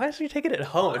everyone's like, "Why is she taking it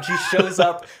home?" And she shows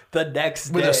up the next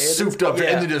day With a and it's- souped up, yeah.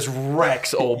 and then just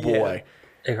wrecks old boy.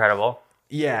 Incredible.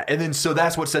 Yeah, and then so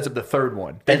that's what sets up the third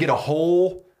one. They get a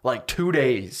whole like 2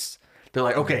 days. They're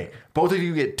like, okay, both of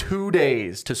you get 2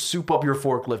 days to soup up your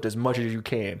forklift as much as you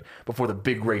can before the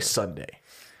big race Sunday.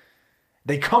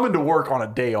 They come into work on a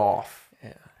day off.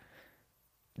 Yeah.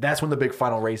 That's when the big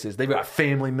final race is. They've got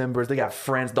family members, they got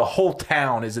friends. The whole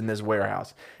town is in this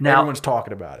warehouse. Now- Everyone's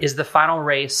talking about it. Is the final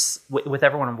race with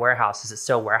everyone in warehouse? Is it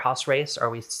still warehouse race? Or are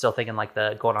we still thinking like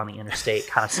the going on the interstate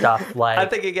kind of stuff? Like, I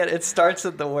think again, it starts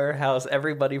at the warehouse.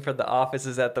 Everybody from the office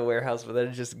is at the warehouse, but then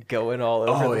it's just going all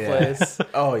over the place.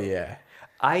 Oh yeah.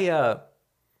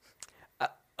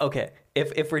 Okay,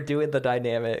 if we're doing the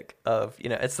dynamic of,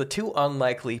 it's the two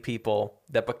unlikely people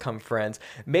that become friends,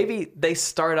 maybe they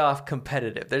start off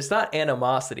competitive. There's not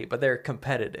animosity, but they're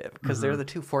competitive because they're the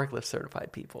two forklift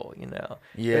certified people, They're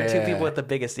two Yeah. people with the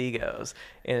biggest egos.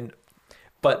 And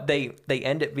but they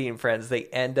end up being friends. They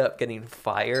end up getting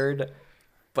fired,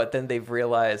 but then they've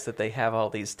realized that they have all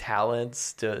these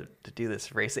talents to do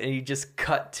this race, and you just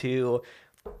cut to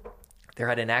they're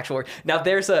at an actual. Now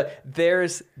there's a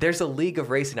league of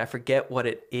racing. I forget what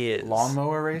it is.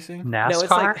 Lawnmower racing?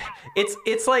 NASCAR? No,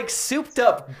 it's like souped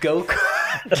up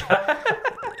go-kart.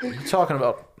 You talking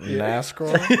about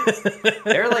NASCAR?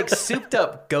 They're like souped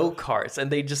up go-karts,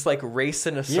 and they just like race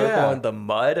in a circle in the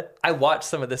mud. I watched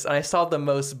some of this, and I saw the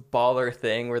most baller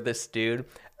thing where this dude,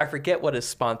 I forget what his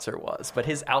sponsor was, but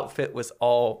his outfit was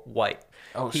all white.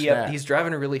 Oh, snap. He's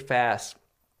driving really fast.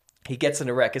 He gets in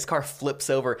a wreck. His car flips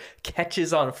over,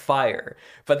 catches on fire,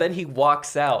 but then he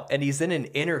walks out, and he's in an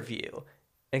interview.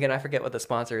 Again, I forget what the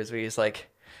sponsor is, but he's like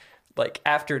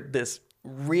after this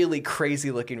really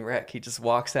crazy looking wreck, he just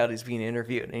walks out, he's being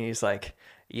interviewed, and he's like,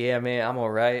 yeah, man, I'm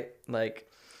all right. Like,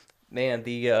 man,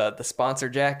 the sponsor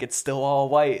jacket's still all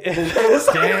white. Dang,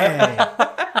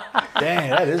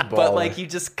 that is baller. But like, you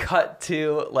just cut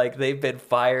to like they've been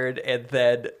fired, and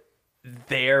then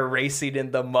they're racing in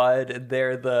the mud, and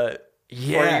they're the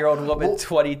 40-year-old woman,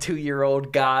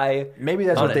 22-year-old guy. Maybe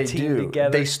that's what they do.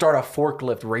 Together. They start a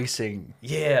forklift racing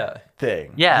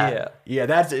thing. Yeah.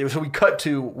 That's it. So we cut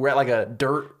to, we're at like a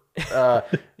dirt a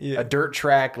dirt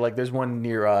track. Like there's one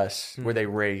near us where they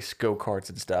race go-karts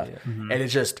and stuff. And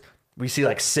it's just, we see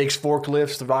like 6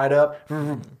 forklifts divide up.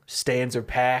 Stands are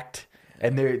packed,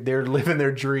 and they're living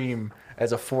their dream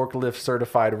as a forklift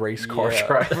certified race car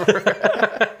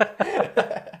driver.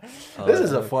 This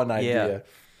is a fun idea.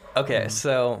 Okay,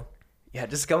 so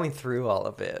just going through all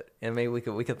of it, and maybe we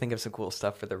could think of some cool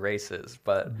stuff for the races.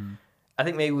 But I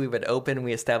think maybe we would open.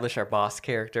 We establish our boss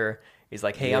character. He's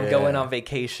like, "Hey, I'm going on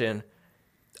vacation.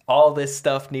 All this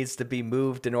stuff needs to be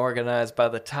moved and organized by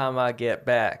the time I get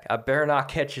back. I better not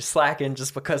catch you slacking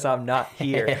just because I'm not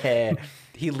here."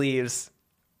 He leaves.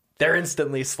 They're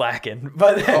instantly slacking,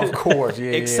 but then, of course,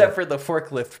 except for the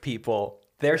forklift people,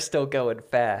 they're still going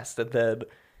fast, and then.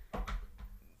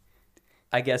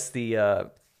 I guess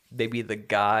maybe the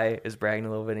guy is bragging a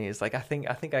little bit, and he's like, I think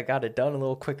I got it done a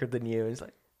little quicker than you. And he's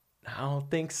like, I don't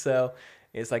think so.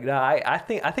 He's like, no, I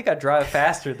think I drive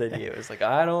faster than you. It's like,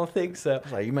 I don't think so.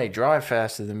 Like, you may drive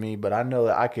faster than me, but I know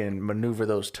that I can maneuver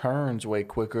those turns way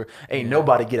quicker. Ain't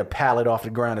nobody get a pallet off the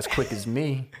ground as quick as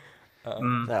me.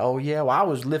 Like, oh yeah, well I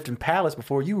was lifting pallets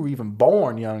before you were even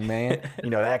born, young man. You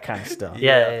know, that kind of stuff.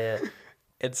 Yeah.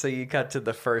 And so you cut to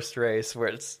the first race where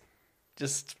it's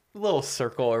just a little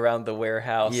circle around the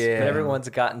warehouse. Yeah. And everyone's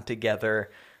gotten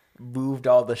together, moved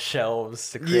all the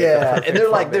shelves to create the perfect and they're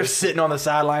like, formation. they're sitting on the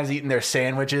sidelines eating their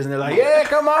sandwiches, and they're like, yeah,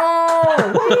 come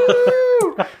on.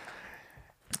 Woo!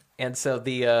 And so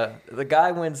the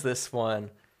guy wins this one,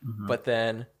 but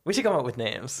then we should come up with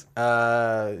names.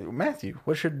 Matthew,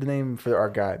 what should the name for our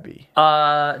guy be?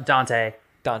 Dante.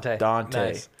 Dante.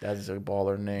 Nice. That is a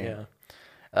baller name.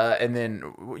 Yeah. And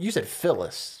then you said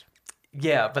Phyllis.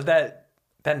 Yeah, but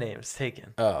that name's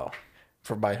taken. Oh,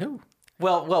 by who?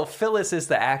 Well, Phyllis is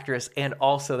the actress, and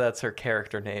also that's her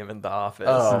character name in The Office.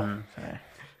 Oh,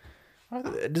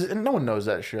 no one knows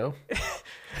that show.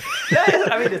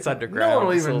 I mean, it's underground. No one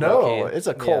will It's a even little know. low-key. It's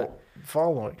a cult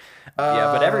following.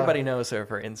 But everybody knows her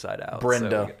for Inside Out.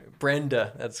 Brenda. So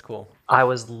Brenda, that's cool. I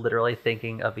was literally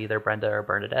thinking of either Brenda or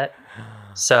Bernadette.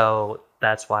 So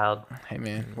that's wild. Hey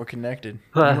man, we're connected.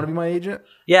 You want to be my agent?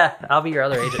 Yeah, I'll be your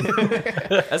other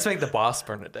agent. Let's make the boss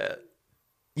Bernadette.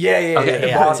 Yeah. Okay, The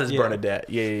yeah. boss is Yeah. Bernadette.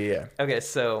 Yeah. Okay,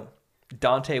 so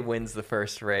Dante wins the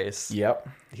first race. Yep.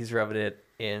 He's rubbing it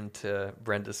into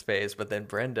Brenda's face, but then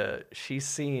Brenda, she's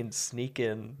seen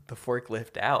sneaking the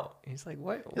forklift out. He's like,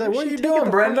 "What? He's like, where's what are she you taking doing,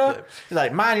 the Brenda? forklift?" He's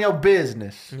like, mind your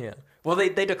business. Yeah. Well, they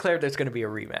declared there's going to be a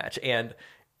rematch, and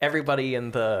everybody in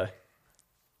the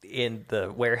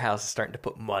warehouse is starting to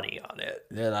put money on it.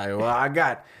 They're like, well, I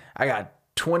got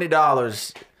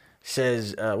 $20.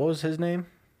 Says, what was his name?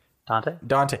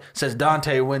 Dante? Says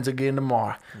Dante wins again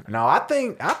tomorrow. No, I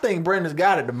think Brenda's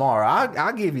got it tomorrow.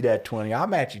 I'll give you that 20. I'll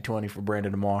match you 20 for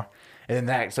Brenda tomorrow. And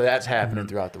then that's happening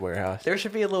throughout the warehouse. There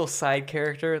should be a little side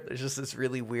character. There's just this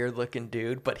really weird looking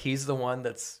dude, but he's the one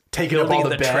that's Taking up all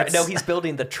the bets? No, he's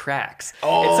building the tracks.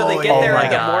 Oh, and so they get there my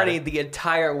in the God. morning. The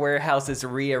entire warehouse is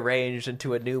rearranged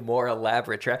into a new, more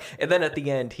elaborate track. And then at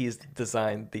the end, he's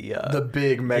designed the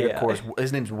big mega yeah. course.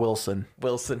 His name's Wilson.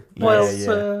 Wilson.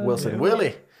 Wilson.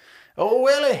 Willie. Oh,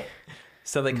 Willie.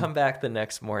 So they come back the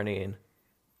next morning,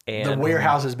 And the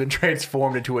warehouse has been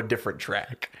transformed into a different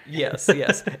track. Yes,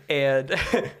 and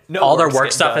no All their work's work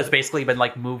getting stuff done. has basically been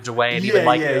like moved away and Yeah, even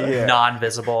like yeah.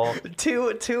 non-visible. Two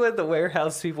of the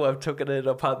warehouse people have taken it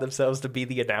upon themselves to be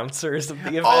the announcers of the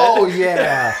event. Oh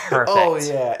yeah, Perfect. Oh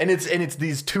yeah, and it's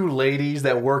these two ladies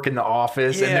that work in the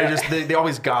office, and they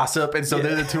always gossip, and so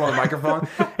they're the two on the microphone.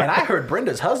 And I heard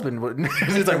Brenda's husband.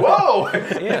 It's like, whoa,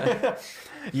 Yeah.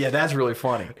 yeah, that's really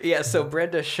funny. Yeah, so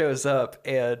Brenda shows up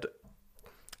and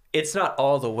it's not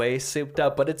all the way souped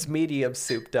up, but it's medium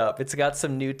souped up. It's got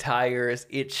some new tires.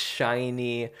 It's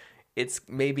shiny. It's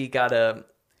maybe got a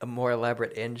more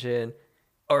elaborate engine.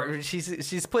 Or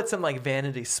she's put some like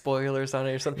vanity spoilers on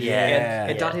it or something. Yeah.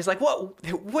 And Dante's like,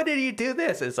 what did you do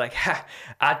this? It's like,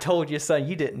 I told you, son,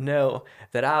 you didn't know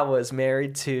that I was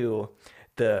married to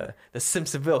the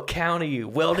Simpsonville County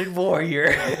welded warrior.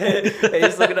 And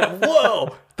he's looking at,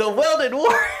 whoa, the welded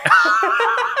warrior.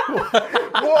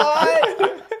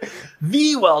 What?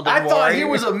 The welded I warrior. thought he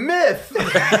was a myth.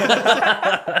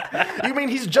 You mean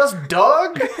he's just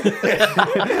Doug?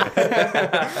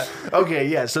 Okay,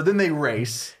 yeah. So then they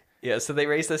race. Yeah, so they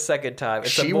race the second time.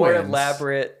 It's She a more wins.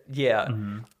 elaborate,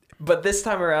 But this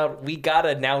time around, we got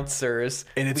announcers.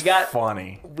 And it's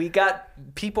funny. We got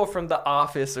people from the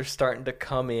office are starting to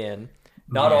come in.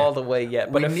 Not all the way yet,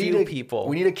 but a few people.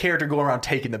 We need a character going around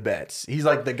taking the bets. He's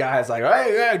like the guy's like,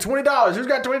 hey, $20. Who's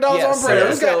got $20 on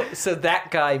Brenda? So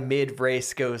that guy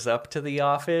mid-race goes up to the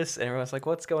office, and everyone's like,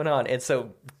 what's going on? And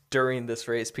so during this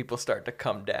race, people start to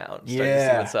come down, start to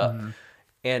see what's up.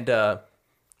 And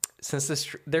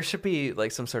since there should be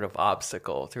like some sort of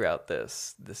obstacle throughout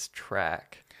this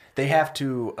track. They have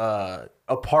to,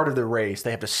 a part of the race,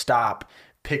 they have to stop,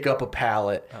 pick up a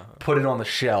pallet, put it on the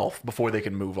shelf before they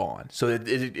can move on. So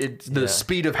it's the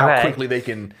speed of how quickly they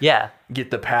can get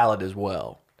the pallet as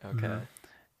well. Okay.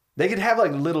 They could have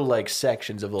like little like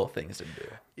sections of little things to do.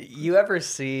 You ever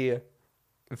see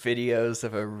videos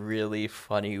of a really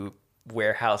funny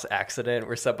warehouse accident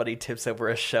where somebody tips over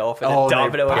a shelf and a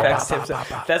domino effect tips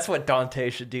over? That's what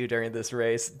Dante should do during this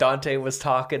race. Dante was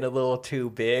talking a little too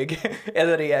big, and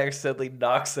then he accidentally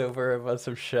knocks over a bunch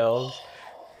of shelves.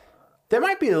 That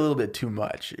might be a little bit too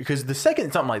much, because the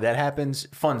second something like that happens,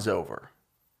 fun's over.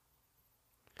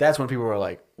 That's when people are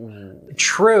like, ooh.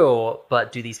 True,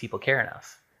 but do these people care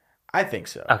enough? I think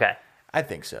so. Okay. I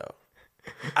think so.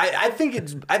 I think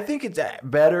it's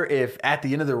better if at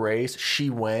the end of the race she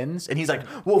wins and he's like,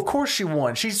 well, of course she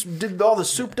won. She did all the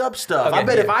souped up stuff. Okay, I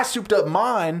bet if I souped up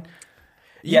mine,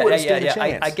 Yeah. chance.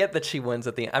 I get that she wins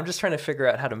at the end. I'm just trying to figure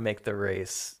out how to make the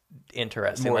race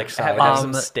interesting, More like exciting. have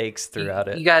some stakes throughout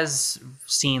it. You guys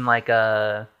seen like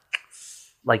dog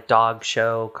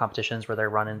show competitions where they're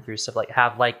running through stuff, like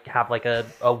have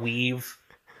a weave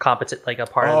competition, like a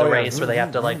part of the race where they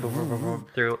have to like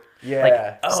through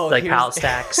like pallet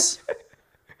stacks.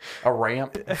 A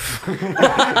ramp.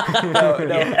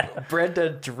 No. Brenda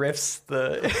drifts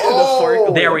the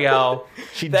Oh, There we go.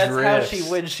 That's drifts. how she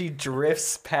wins. She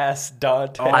drifts past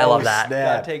Dante. I love that.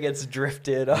 Snap. Dante gets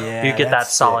drifted. Yeah, You get that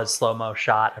that's solid slow-mo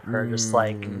shot of her just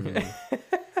like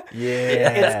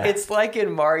Yeah. It's like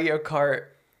in Mario Kart.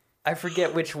 I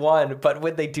forget which one, but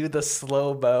when they do the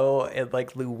slow mo and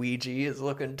like Luigi is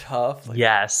looking tough. Like,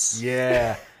 yes.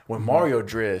 Yeah. When Mario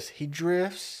drifts, he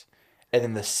drifts, and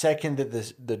then the second that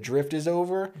the drift is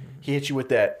over, he hits you with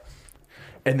that,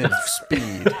 and then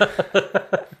speed.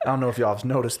 I don't know if y'all have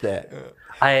noticed that.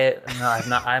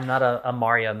 I'm not a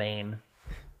Mario main.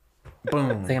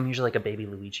 Boom. I think I'm usually like a baby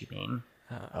Luigi main.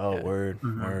 Oh, word.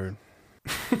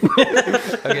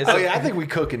 Okay, so, I think we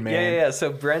cooking, man. yeah.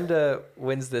 So Brenda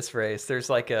wins this race. There's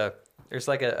like a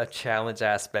challenge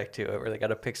aspect to it where they got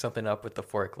to pick something up with the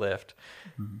forklift.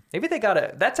 Maybe they got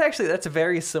to. That's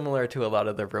very similar to a lot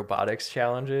of the robotics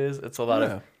challenges. It's a lot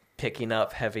of picking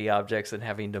up heavy objects and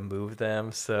having to move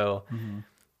them. So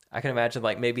I can imagine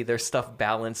like maybe there's stuff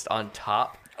balanced on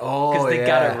top because they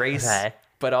got to race. Okay.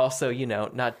 But also,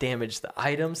 not damage the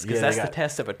items, because that's the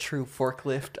test of a true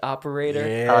forklift operator.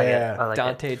 Yeah. I like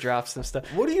Dante drops some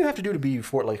stuff. What do you have to do to be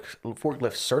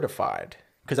forklift certified?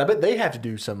 Because I bet they have to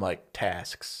do some like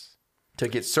tasks to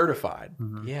get certified.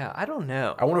 Yeah, I don't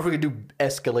know. I wonder if we could do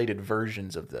escalated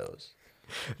versions of those.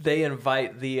 They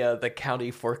invite the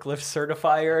county forklift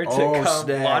certifier to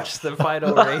come watch the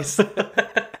final race.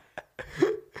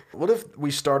 What if we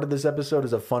started this episode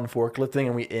as a fun forklift thing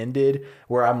and we ended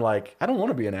where I'm like, I don't want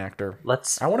to be an actor.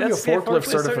 I want to be a forklift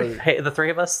certified. Hey, the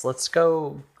three of us, let's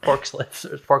go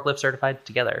forklift certified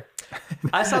together.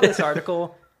 I saw this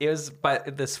article. It was by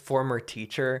this former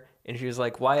teacher, and she was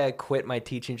like, why I quit my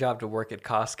teaching job to work at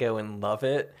Costco and love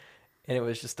it. And it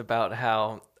was just about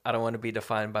how I don't want to be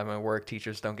defined by my work.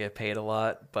 Teachers don't get paid a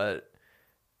lot, but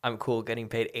I'm cool getting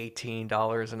paid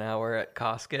 $18 an hour at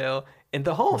Costco. And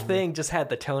the whole thing just had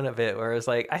the tone of it where it was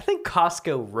like, I think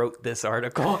Costco wrote this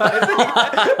article.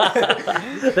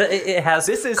 It has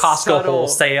This is Costco subtle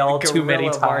wholesale too many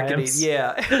guerrilla marketing. times.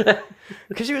 Yeah.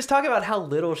 Because she was talking about how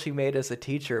little she made as a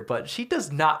teacher, but she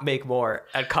does not make more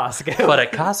at Costco. But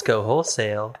at Costco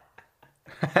wholesale.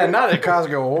 Not at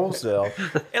Costco wholesale.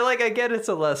 And like, I get it's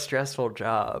a less stressful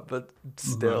job, but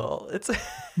still, it's...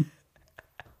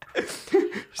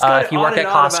 If you work at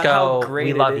Costco,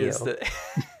 we love you.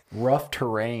 Rough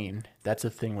terrain. That's a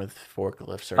thing with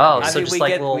forklifts. Oh, I so mean, just we like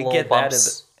get little that.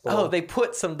 bumps. They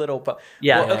put some little.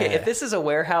 Yeah. Well, okay, Yeah. if this is a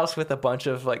warehouse with a bunch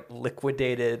of like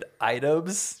liquidated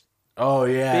items, Oh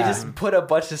yeah. they just put a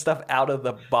bunch of stuff out of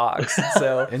the box.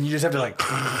 So, and you just have to like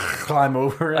climb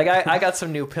over it. like, I got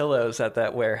some new pillows at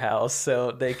that warehouse,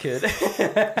 so they could. Yo,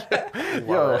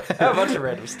 I have a bunch of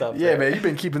random stuff. yeah, there. man, you've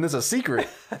been keeping this a secret.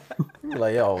 You're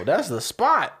like, yo, that's the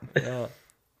spot. Yeah.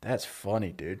 That's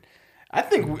funny, dude. I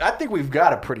think we've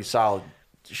got a pretty solid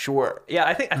short. Yeah,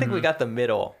 I think we got the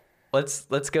middle.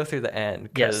 Let's go through the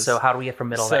end. Yes, so how do we get from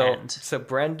middle to end? So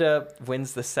Brenda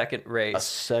wins the second race. A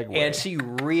segue. And she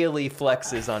really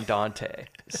flexes on Dante.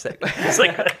 It's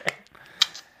like,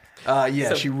 Yeah,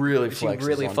 So she really She flexes.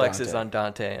 really on flexes Dante. on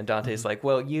Dante. And Dante's like,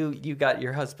 well, you got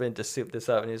your husband to soup this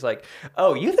up. And he's like,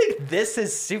 oh, you think this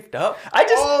is souped up? I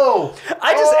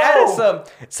just added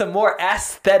some more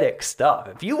aesthetic stuff.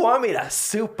 If you want me to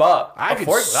soup up I a could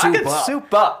forklift, soup up.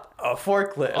 soup up a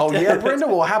forklift. Oh yeah, Brenda.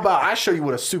 Well, how about I show you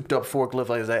what a souped up forklift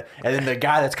like that, and then the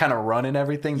guy that's kind of running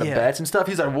everything, the Yeah. bets and stuff.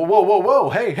 He's like, whoa,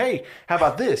 hey, how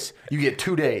about this? You get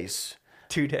 2 days.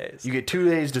 2 days. You get 2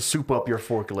 days to soup up your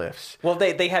forklifts. Well,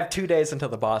 they have 2 days until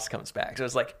the boss comes back. So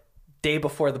it's like day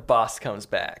before the boss comes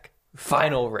back.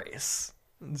 Final race.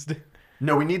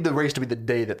 No, we need the race to be the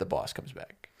day that the boss comes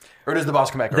back. Or does the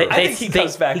boss come back They- early? I think he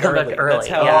comes back early. That's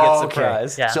how yeah. he Oh, gets okay.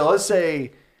 surprised. Yeah. So let's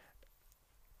say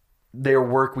their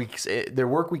work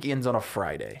week ends on a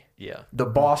Friday. Yeah. The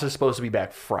boss is supposed to be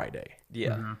back Friday.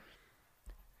 Yeah.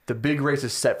 The big race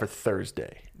is set for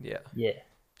Thursday. Yeah. yeah.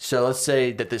 So let's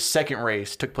say that the second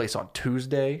race took place on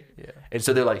Tuesday. Yeah. And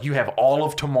so they're like, you have all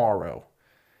of tomorrow.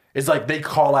 It's like they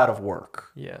call out of work.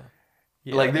 Yeah.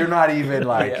 Like they're not even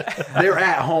like, they're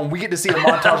at home. We get to see a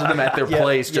montage of them at their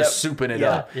place just souping it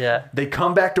up. Yeah. They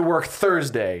come back to work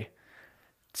Thursday.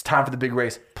 It's time for the big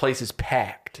race. Place is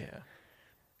packed. Yeah.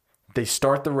 They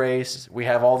start the race. We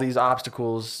have all these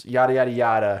obstacles, yada, yada,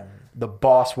 yada. The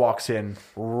boss walks in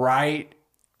right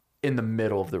in the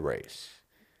middle of the race.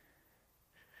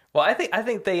 Well, I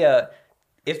think they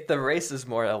if the race is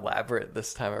more elaborate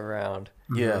this time around,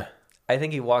 Yeah. I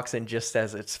think he walks in just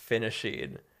as it's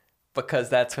finishing, because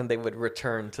that's when they would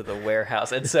return to the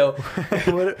warehouse. And so,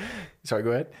 Sorry,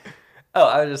 go ahead. oh,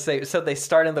 I was just saying, so they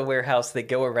start in the warehouse, they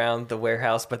go around the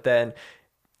warehouse, but then,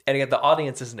 and again, the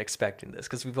audience isn't expecting this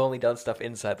because we've only done stuff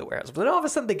inside the warehouse. But then all of a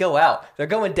sudden they go out. They're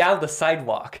going down the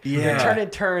sidewalk. Yeah. They're turning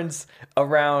turns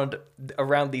around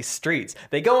these streets.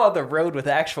 They go on the road with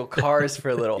actual cars for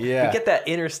a little. Yeah. We get that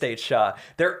interstate shot.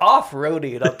 They're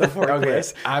off-roading up the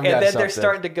forklift. I've and got then they're something.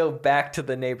 starting to go back to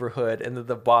the neighborhood, and then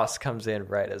the boss comes in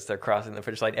right as they're crossing the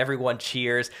finish line. Everyone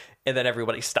cheers, and then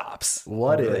everybody stops.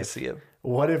 What when they if- see him.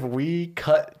 What if we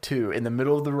cut to in the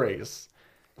middle of the race?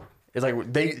 It's like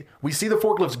we see the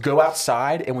forklifts go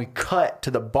outside, and we cut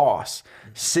to the boss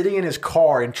sitting in his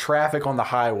car in traffic on the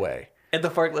highway. And the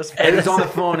forklift. And he's on the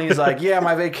phone. And he's like, "Yeah,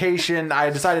 my vacation. I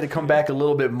decided to come back a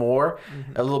little bit more,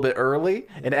 a little bit early."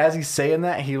 And as he's saying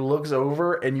that, he looks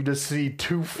over, and you just see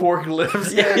 2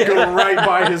 forklifts go right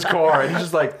by his car, and he's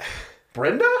just like,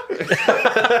 "Brenda."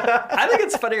 I think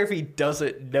it's funnier if he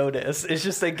doesn't notice. It's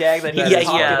just a gag that he's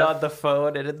talking on the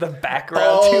phone, and in the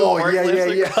background, two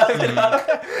forklifts are climbing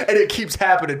up. And it keeps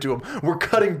happening to him. We're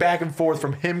cutting back and forth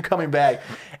from him coming back,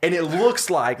 and it looks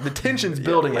like the tension's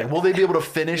building. Like, will they be able to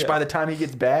finish by the time he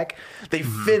gets back? They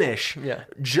finish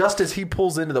just as he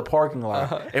pulls into the parking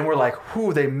lot, and we're like,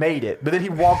 "Whew, they made it!" But then he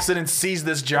walks in and sees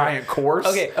this giant course.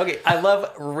 Okay. I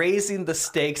love raising the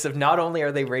stakes of not only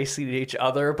are they racing each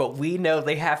other, but we know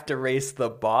they have to race the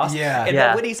boss. Yeah. And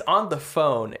then when he's on the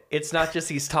phone, it's not just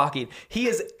he's talking. He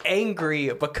is angry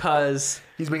because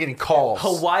he's been getting calls.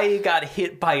 Hawaii got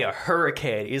hit by a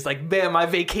hurricane. He's like, "Man, my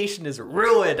vacation is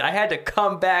ruined. I had to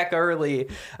come back early.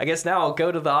 I guess now I'll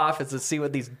go to the office and see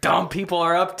what these dumb people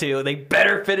are up to. They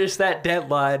better finish that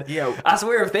deadline." Yeah. I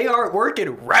swear, if they aren't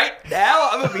working right now,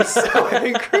 I'm going to be so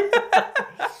angry.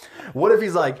 What if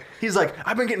he's like,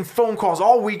 I've been getting phone calls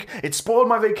all week. It spoiled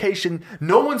my vacation.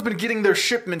 No one's been getting their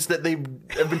shipments that they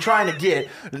have been trying to get.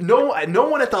 No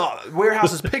one at the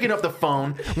warehouse is picking up the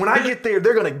phone. When I get there,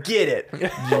 they're gonna get it.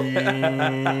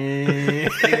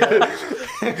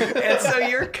 And so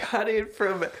you're cutting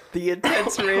from the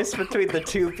intense race between the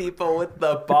two people with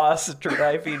the boss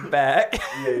driving back.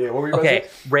 Yeah. What were you about to say?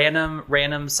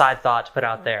 Random side thought to put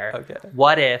out there. Okay.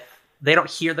 What if they don't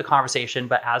hear the conversation,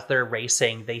 but as they're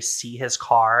racing, they see his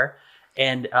car,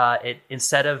 and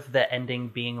instead of the ending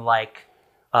being like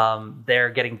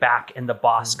they're getting back and the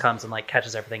boss comes and like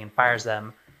catches everything and fires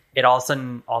them, it all of a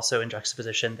sudden also in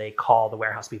juxtaposition they call the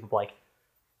warehouse people like,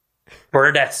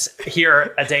 Bernadette's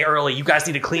here a day early. You guys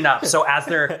need to clean up. So as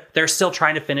they're still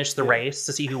trying to finish the race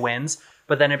to see who wins,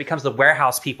 but then it becomes the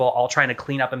warehouse people all trying to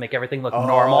clean up and make everything look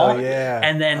normal. Yeah.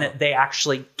 And then they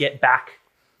actually get back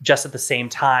just at the same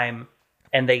time,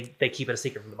 and they keep it a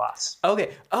secret from the boss.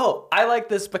 Okay. Oh, I like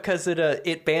this because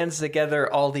it bands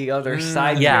together all the other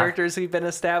side characters we've been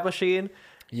establishing.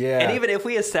 Yeah. And even if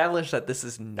we establish that this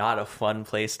is not a fun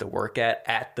place to work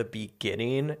at the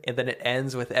beginning, and then it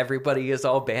ends with everybody is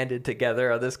all banded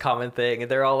together on this common thing,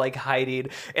 and they're all like hiding,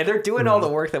 and they're doing all the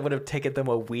work that would have taken them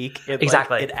a week in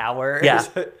like an hour. Yeah.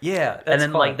 Yeah. That's and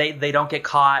then fun. like they don't get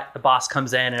caught. The boss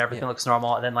comes in and everything looks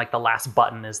normal. And then like the last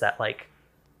button is that like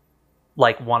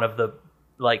one of the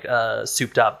like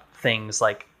souped up things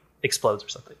like explodes or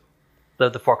something.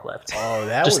 The forklift. Oh,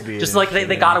 that would be just like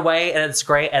they got away and it's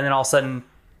great, and then all of a sudden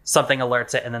something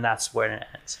alerts it, and then that's where it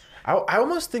ends. I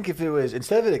almost think if it was,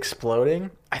 instead of it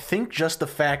exploding, I think just the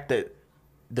fact that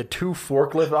the two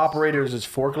forklift operators'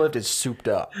 forklift is souped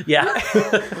up. Yeah.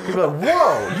 People are like,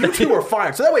 whoa, you two are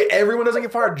fired. So that way everyone doesn't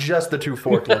get fired, just the two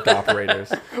forklift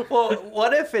operators. Well,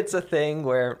 what if it's a thing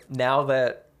where now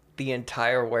that the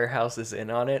entire warehouse is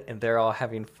in on it and they're all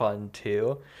having fun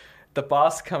too, the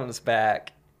boss comes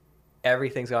back,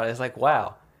 everything's gone. It's like,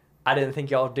 wow, I didn't think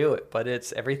y'all do it, but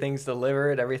everything's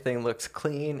delivered. Everything looks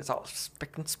clean. It's all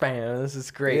spick and span. This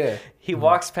is great. Yeah. He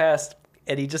walks past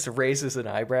and he just raises an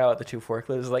eyebrow at the two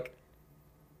forklifts, like,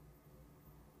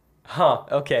 huh,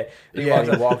 okay. He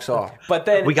walks off. But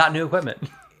then We got new equipment.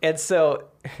 and so,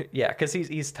 yeah, because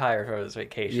he's tired from his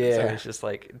vacation, so Yeah. he's just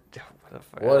like,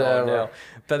 Whatever.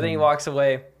 But then he walks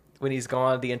away. When he's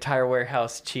gone, the entire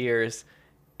warehouse cheers,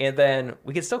 and then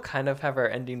we can still kind of have our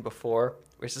ending before,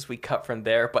 which is we cut from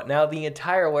there. But now the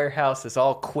entire warehouse is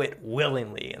all quit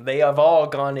willingly, and they have all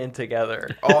gone in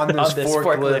together On this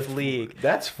forklift league.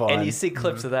 That's fun. And you see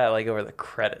clips of that like over the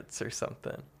credits or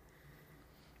something.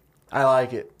 I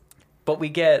like it. But we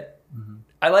get,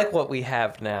 I like what we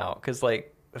have now, because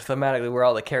like thematically, where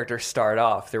all the characters start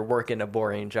off, they're working a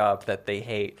boring job that they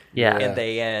hate. Yeah. And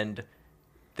they end,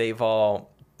 they've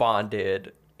all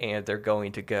bonded, and they're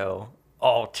going to go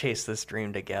all chase this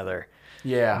dream together.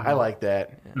 Yeah, I like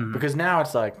that. Because now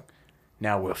it's like,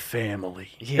 now we're family.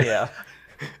 Yeah.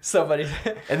 Somebody.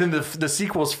 And then the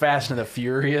sequel's Fast and the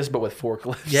Furious, but with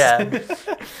forklifts. Yeah.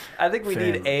 I think we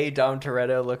need a Dom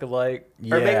Toretto lookalike.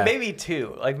 Or Yeah. maybe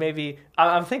two. Like maybe,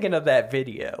 I'm thinking of that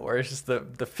video where it's just the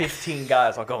 15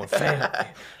 guys all going,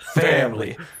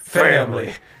 family.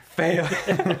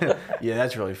 Yeah,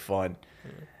 that's really fun.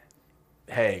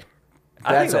 Hey,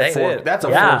 I think that's it. That's a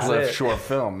Yeah. forklift short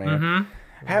film, man.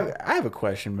 I have a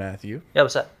question, Matthew. Yeah,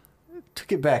 what's up? To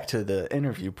get back to the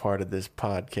interview part of this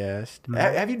podcast,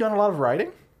 have you done a lot of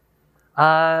writing?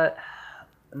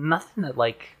 Nothing that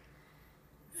like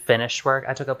finished work.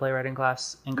 I took a playwriting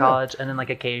class in college, and then like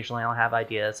occasionally I'll have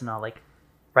ideas and I'll like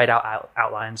write out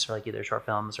outlines for like either short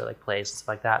films or like plays and stuff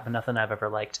like that. But nothing I've ever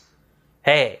liked.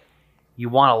 Hey, you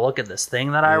want to look at this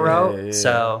thing that I wrote? Yeah.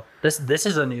 So this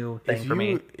is a new thing for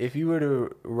me. If you were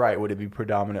to write, would it be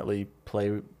predominantly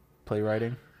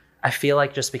playwriting? I feel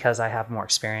like just because I have more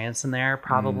experience in there,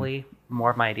 probably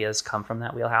more of my ideas come from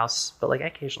that wheelhouse. But like I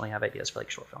occasionally have ideas for like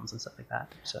short films and stuff like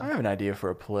that. So I have an idea for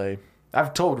a play.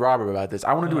 I've told Robert about this.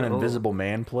 I want to do an Invisible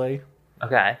Man play,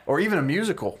 okay. or even a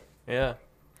musical. Yeah.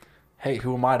 Hey,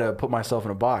 who am I to put myself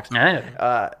in a box?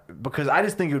 Because I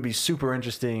just think it would be super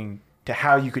interesting to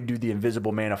how you could do the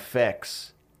Invisible Man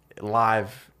effects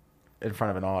live in front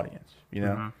of an audience. You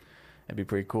know, that'd be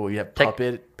pretty cool. You have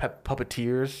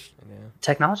puppeteers.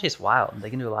 Technology is wild. They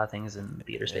can do a lot of things in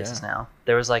theater spaces now.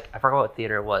 There was like, I forgot what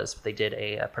theater it was, but they did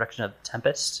a production of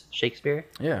Tempest, Shakespeare.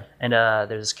 Yeah. And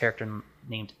there's this character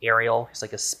named Ariel. He's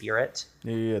like a spirit.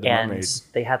 Yeah, the and mermaid.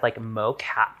 they had like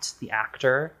mo-capped the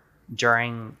actor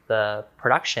during the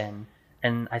production.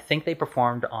 And I think they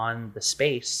performed on the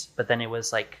space, but then it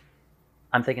was like,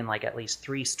 I'm thinking like at least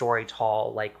 3-story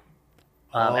tall, like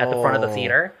at the front of the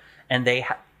theater. And they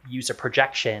used a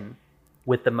projection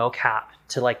with the mocap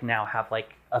to like now have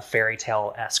like a fairy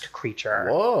tale-esque creature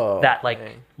Whoa. that like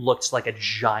looked like a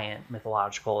giant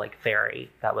mythological like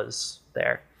fairy that was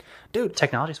there. Dude,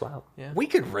 technology's wild. Yeah. We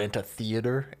could rent a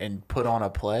theater and put on a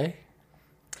play.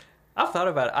 I've thought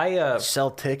about it.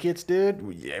 Sell tickets, dude.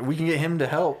 We can get him to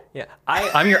help. Yeah,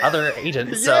 I'm your other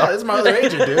agent, so Yeah, that's my other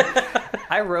agent, dude.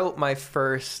 I wrote my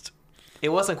first. It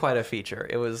wasn't quite a feature.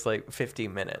 It was like 50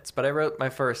 minutes, but I wrote my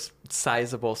first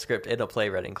sizable script in a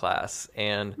playwriting class,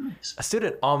 and a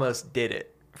student almost did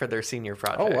it for their senior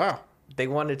project. Oh, wow. They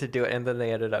wanted to do it, and then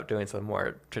they ended up doing some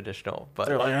more traditional. But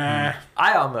They're like,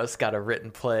 I almost got a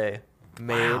written play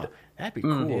made. wow, that'd be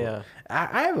cool. Yeah.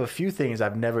 I have a few things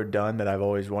I've never done that I've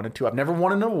always wanted to. I've never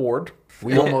won an award.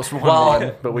 We almost won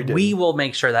one, but we didn't. we will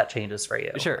make sure that changes for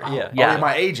you. Sure, yeah. Yeah.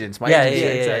 My agents. Yeah,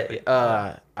 exactly.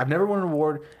 I've never won an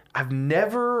award. I've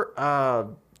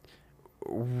never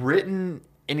written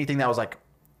anything that was like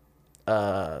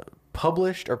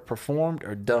published or performed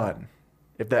or done,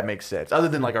 if that makes sense. Other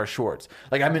than like our shorts.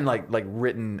 Like I'm in like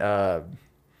written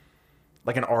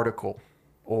like an article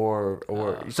or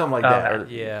something like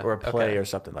that, or a play or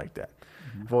something like that.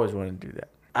 I've always wanted to do that.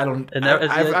 I don't. And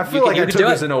I feel like I took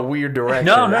this in a weird direction.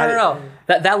 No.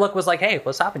 That look was like, hey,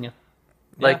 what's stopping you?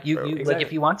 Like you exactly. like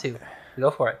if you want to,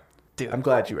 go for it. Dude. I'm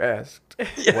glad you asked.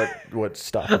 What's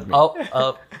stopping me?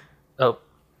 Oh.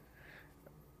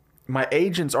 My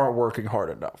agents aren't working hard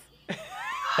enough.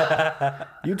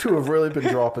 You two have really been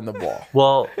dropping the ball.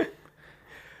 Well,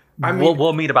 I mean,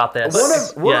 we'll meet about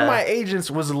this. One of my agents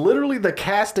was literally the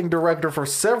casting director for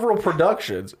several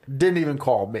productions. Didn't even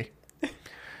call me.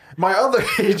 My other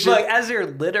agent, Like, as your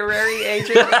literary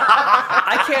agent,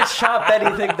 I can't shop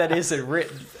anything that isn't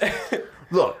written.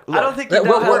 look, I don't think you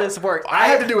know how this works. I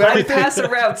have to do everything. I pass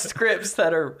around scripts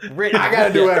that are written. I got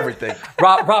to do everything.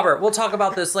 Robert, we'll talk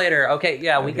about this later. Okay,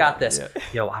 yeah, we got this. Yeah.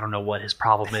 Yo, I don't know what his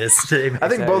problem is. I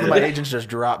think both of my agents just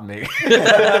dropped me.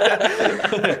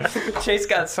 Chase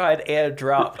got signed and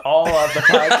dropped all of the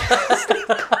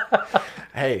podcast.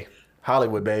 Hey,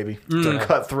 Hollywood, baby. It's a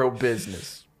cutthroat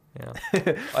business. Yeah.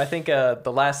 I think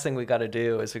the last thing we got to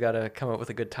do is we got to come up with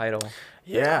a good title.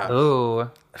 Yeah.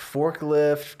 Ooh.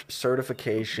 Forklift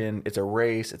certification. It's a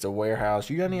race. It's a warehouse.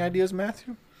 You got any ideas,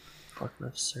 Matthew?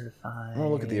 Forklift certified. I'm gonna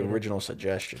look at the original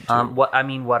suggestion. Too.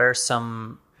 What are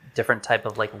some different type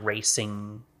of like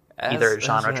racing, either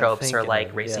genre tropes or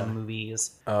like racing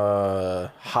movies?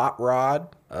 Hot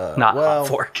rod. Not Hot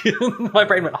Fork. My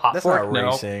brain went Hot That's Fork.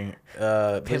 not racing.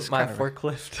 Pimp My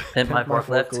Forklift. Pimp My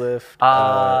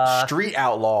Forklift. Street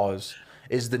Outlaws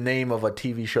is the name of a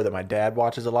TV show that my dad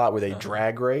watches a lot, where they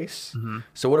drag race. Mm-hmm.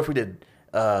 So what if we did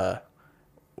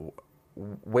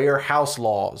Warehouse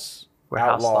Laws?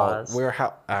 Warehouse Laws.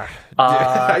 Warehouse.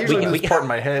 I usually do this part in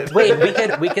my head. Wait,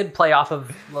 we could play off of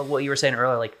what you were saying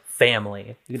earlier, like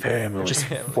family. Family. Just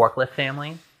Forklift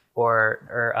family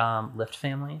or Lift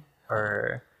family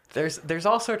or. There's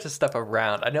all sorts of stuff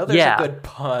around. I know there's a good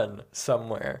pun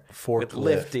somewhere with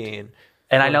lifting.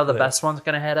 And I know the best one's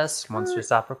going to hit us once we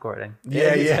stop recording.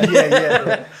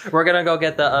 Yeah. We're going to go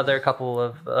get the other couple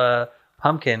of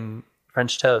pumpkin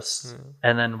French toasts.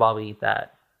 And then while we eat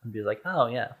that, and be like, oh,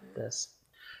 yeah, this.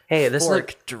 Hey, this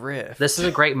is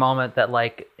a great moment that,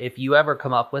 like, if you ever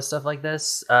come up with stuff like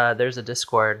this, there's a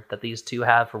Discord that these two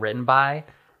have written by.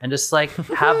 And just, like,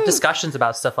 have discussions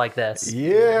about stuff like this.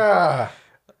 Yeah.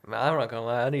 I'm not going to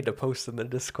lie. I need to post in the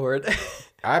Discord.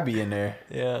 I'd be in there.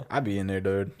 Yeah. I'd be in there,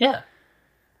 dude. Yeah.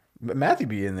 But Matthew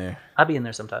be in there. I'll be in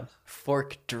there sometimes.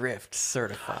 Fork Drift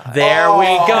certified. There we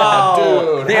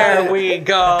go. Dude. There we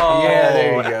go. Yeah,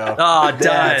 there you go. Oh,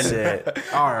 That's done.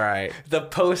 it. All right. The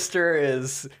poster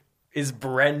is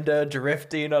Brenda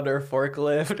drifting on her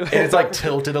forklift. And it's like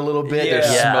tilted a little bit.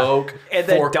 There's Yeah. smoke. And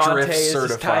then Fork Dante Drift is just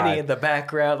certified. tiny in the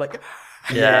background. Like,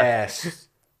 Yes.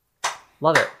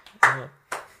 Love it.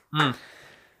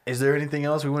 Is there anything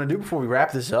else we want to do before we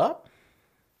wrap this up?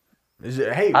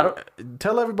 Hey,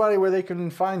 tell everybody where they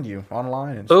can find you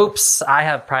online. And stuff. Oops, I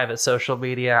have private social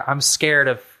media. I'm scared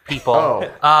of people.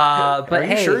 But Are you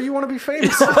hey, sure you want to be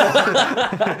famous?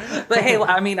 but hey,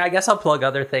 I mean, I guess I'll plug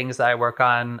other things that I work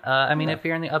on. I mean, if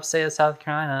you're in the upstate of South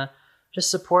Carolina,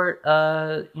 just support,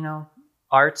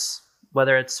 arts,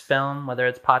 whether it's film, whether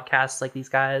it's podcasts like these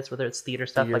guys, whether it's theater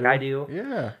stuff like I do.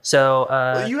 Yeah.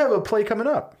 So You have a play coming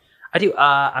up. I do.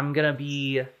 I'm gonna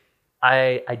be.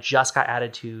 I just got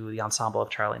added to the ensemble of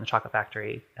Charlie and the Chocolate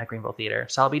Factory at Greenville Theater,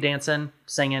 so I'll be dancing,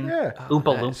 singing, Oompa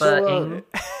Loompa. So,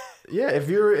 yeah, if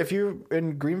you're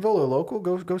in Greenville or local,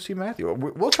 go see Matthew.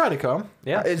 We'll try to come.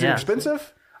 Yeah. Is it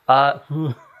expensive?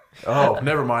 Oh,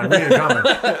 never mind. We ain't coming.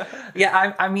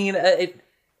 yeah. I mean,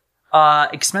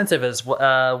 expensive is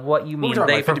what you mean. We're talking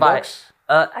They like $50 provide. bucks?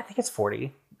 I think it's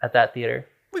 40 at that theater.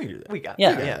 We can do that. We got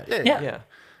Yeah. yeah.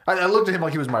 I looked at him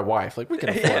like he was my wife. Like we can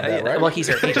afford that, right? Well, he's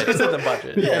our agent. It's in the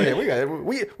budget. yeah, we got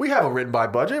it. We have a written by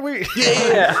budget. We'll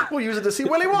use it to see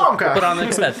Willy Put Wonka. on the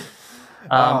expense.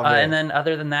 And then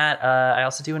other than that, I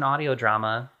also do an audio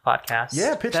drama podcast.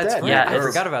 Yeah, pitch That's that. right. Yeah, I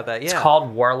forgot about that. It's Yeah.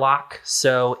 called Warlock.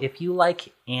 So if you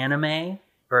like anime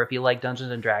or if you like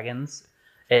Dungeons and Dragons,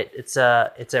 it's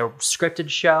a scripted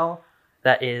show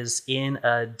that is in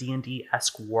a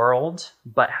D&D-esque world,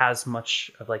 but has much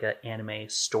of like an anime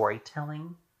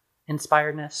storytelling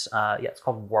inspiredness. It's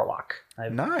called Warlock.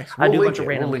 Nice. I do a We'll bunch of link it.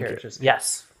 random We'll link characters.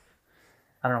 Yes.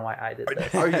 I don't know why I did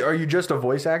this. Are you just a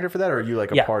voice actor for that, or are you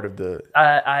like a part of the?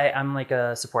 I'm like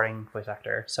a supporting voice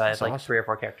actor, so I have like awesome. 3 or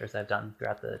 4 characters that I've done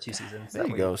throughout the 2 seasons. There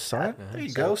you go, son. There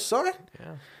you go, son. Yeah.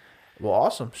 Well,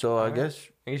 awesome. So I guess.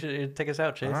 You should take us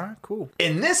out, Chase. All right, cool.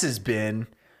 And this has been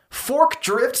Fork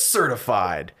Drift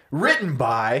Certified, written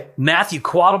by Matthew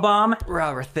Quattlebaum.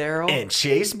 Robert Therrell. and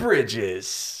Chase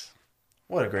Bridges.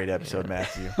 What a great episode,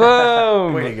 Matthew.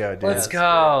 Boom! Way to go, dude. Let's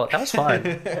go. That was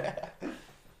fun.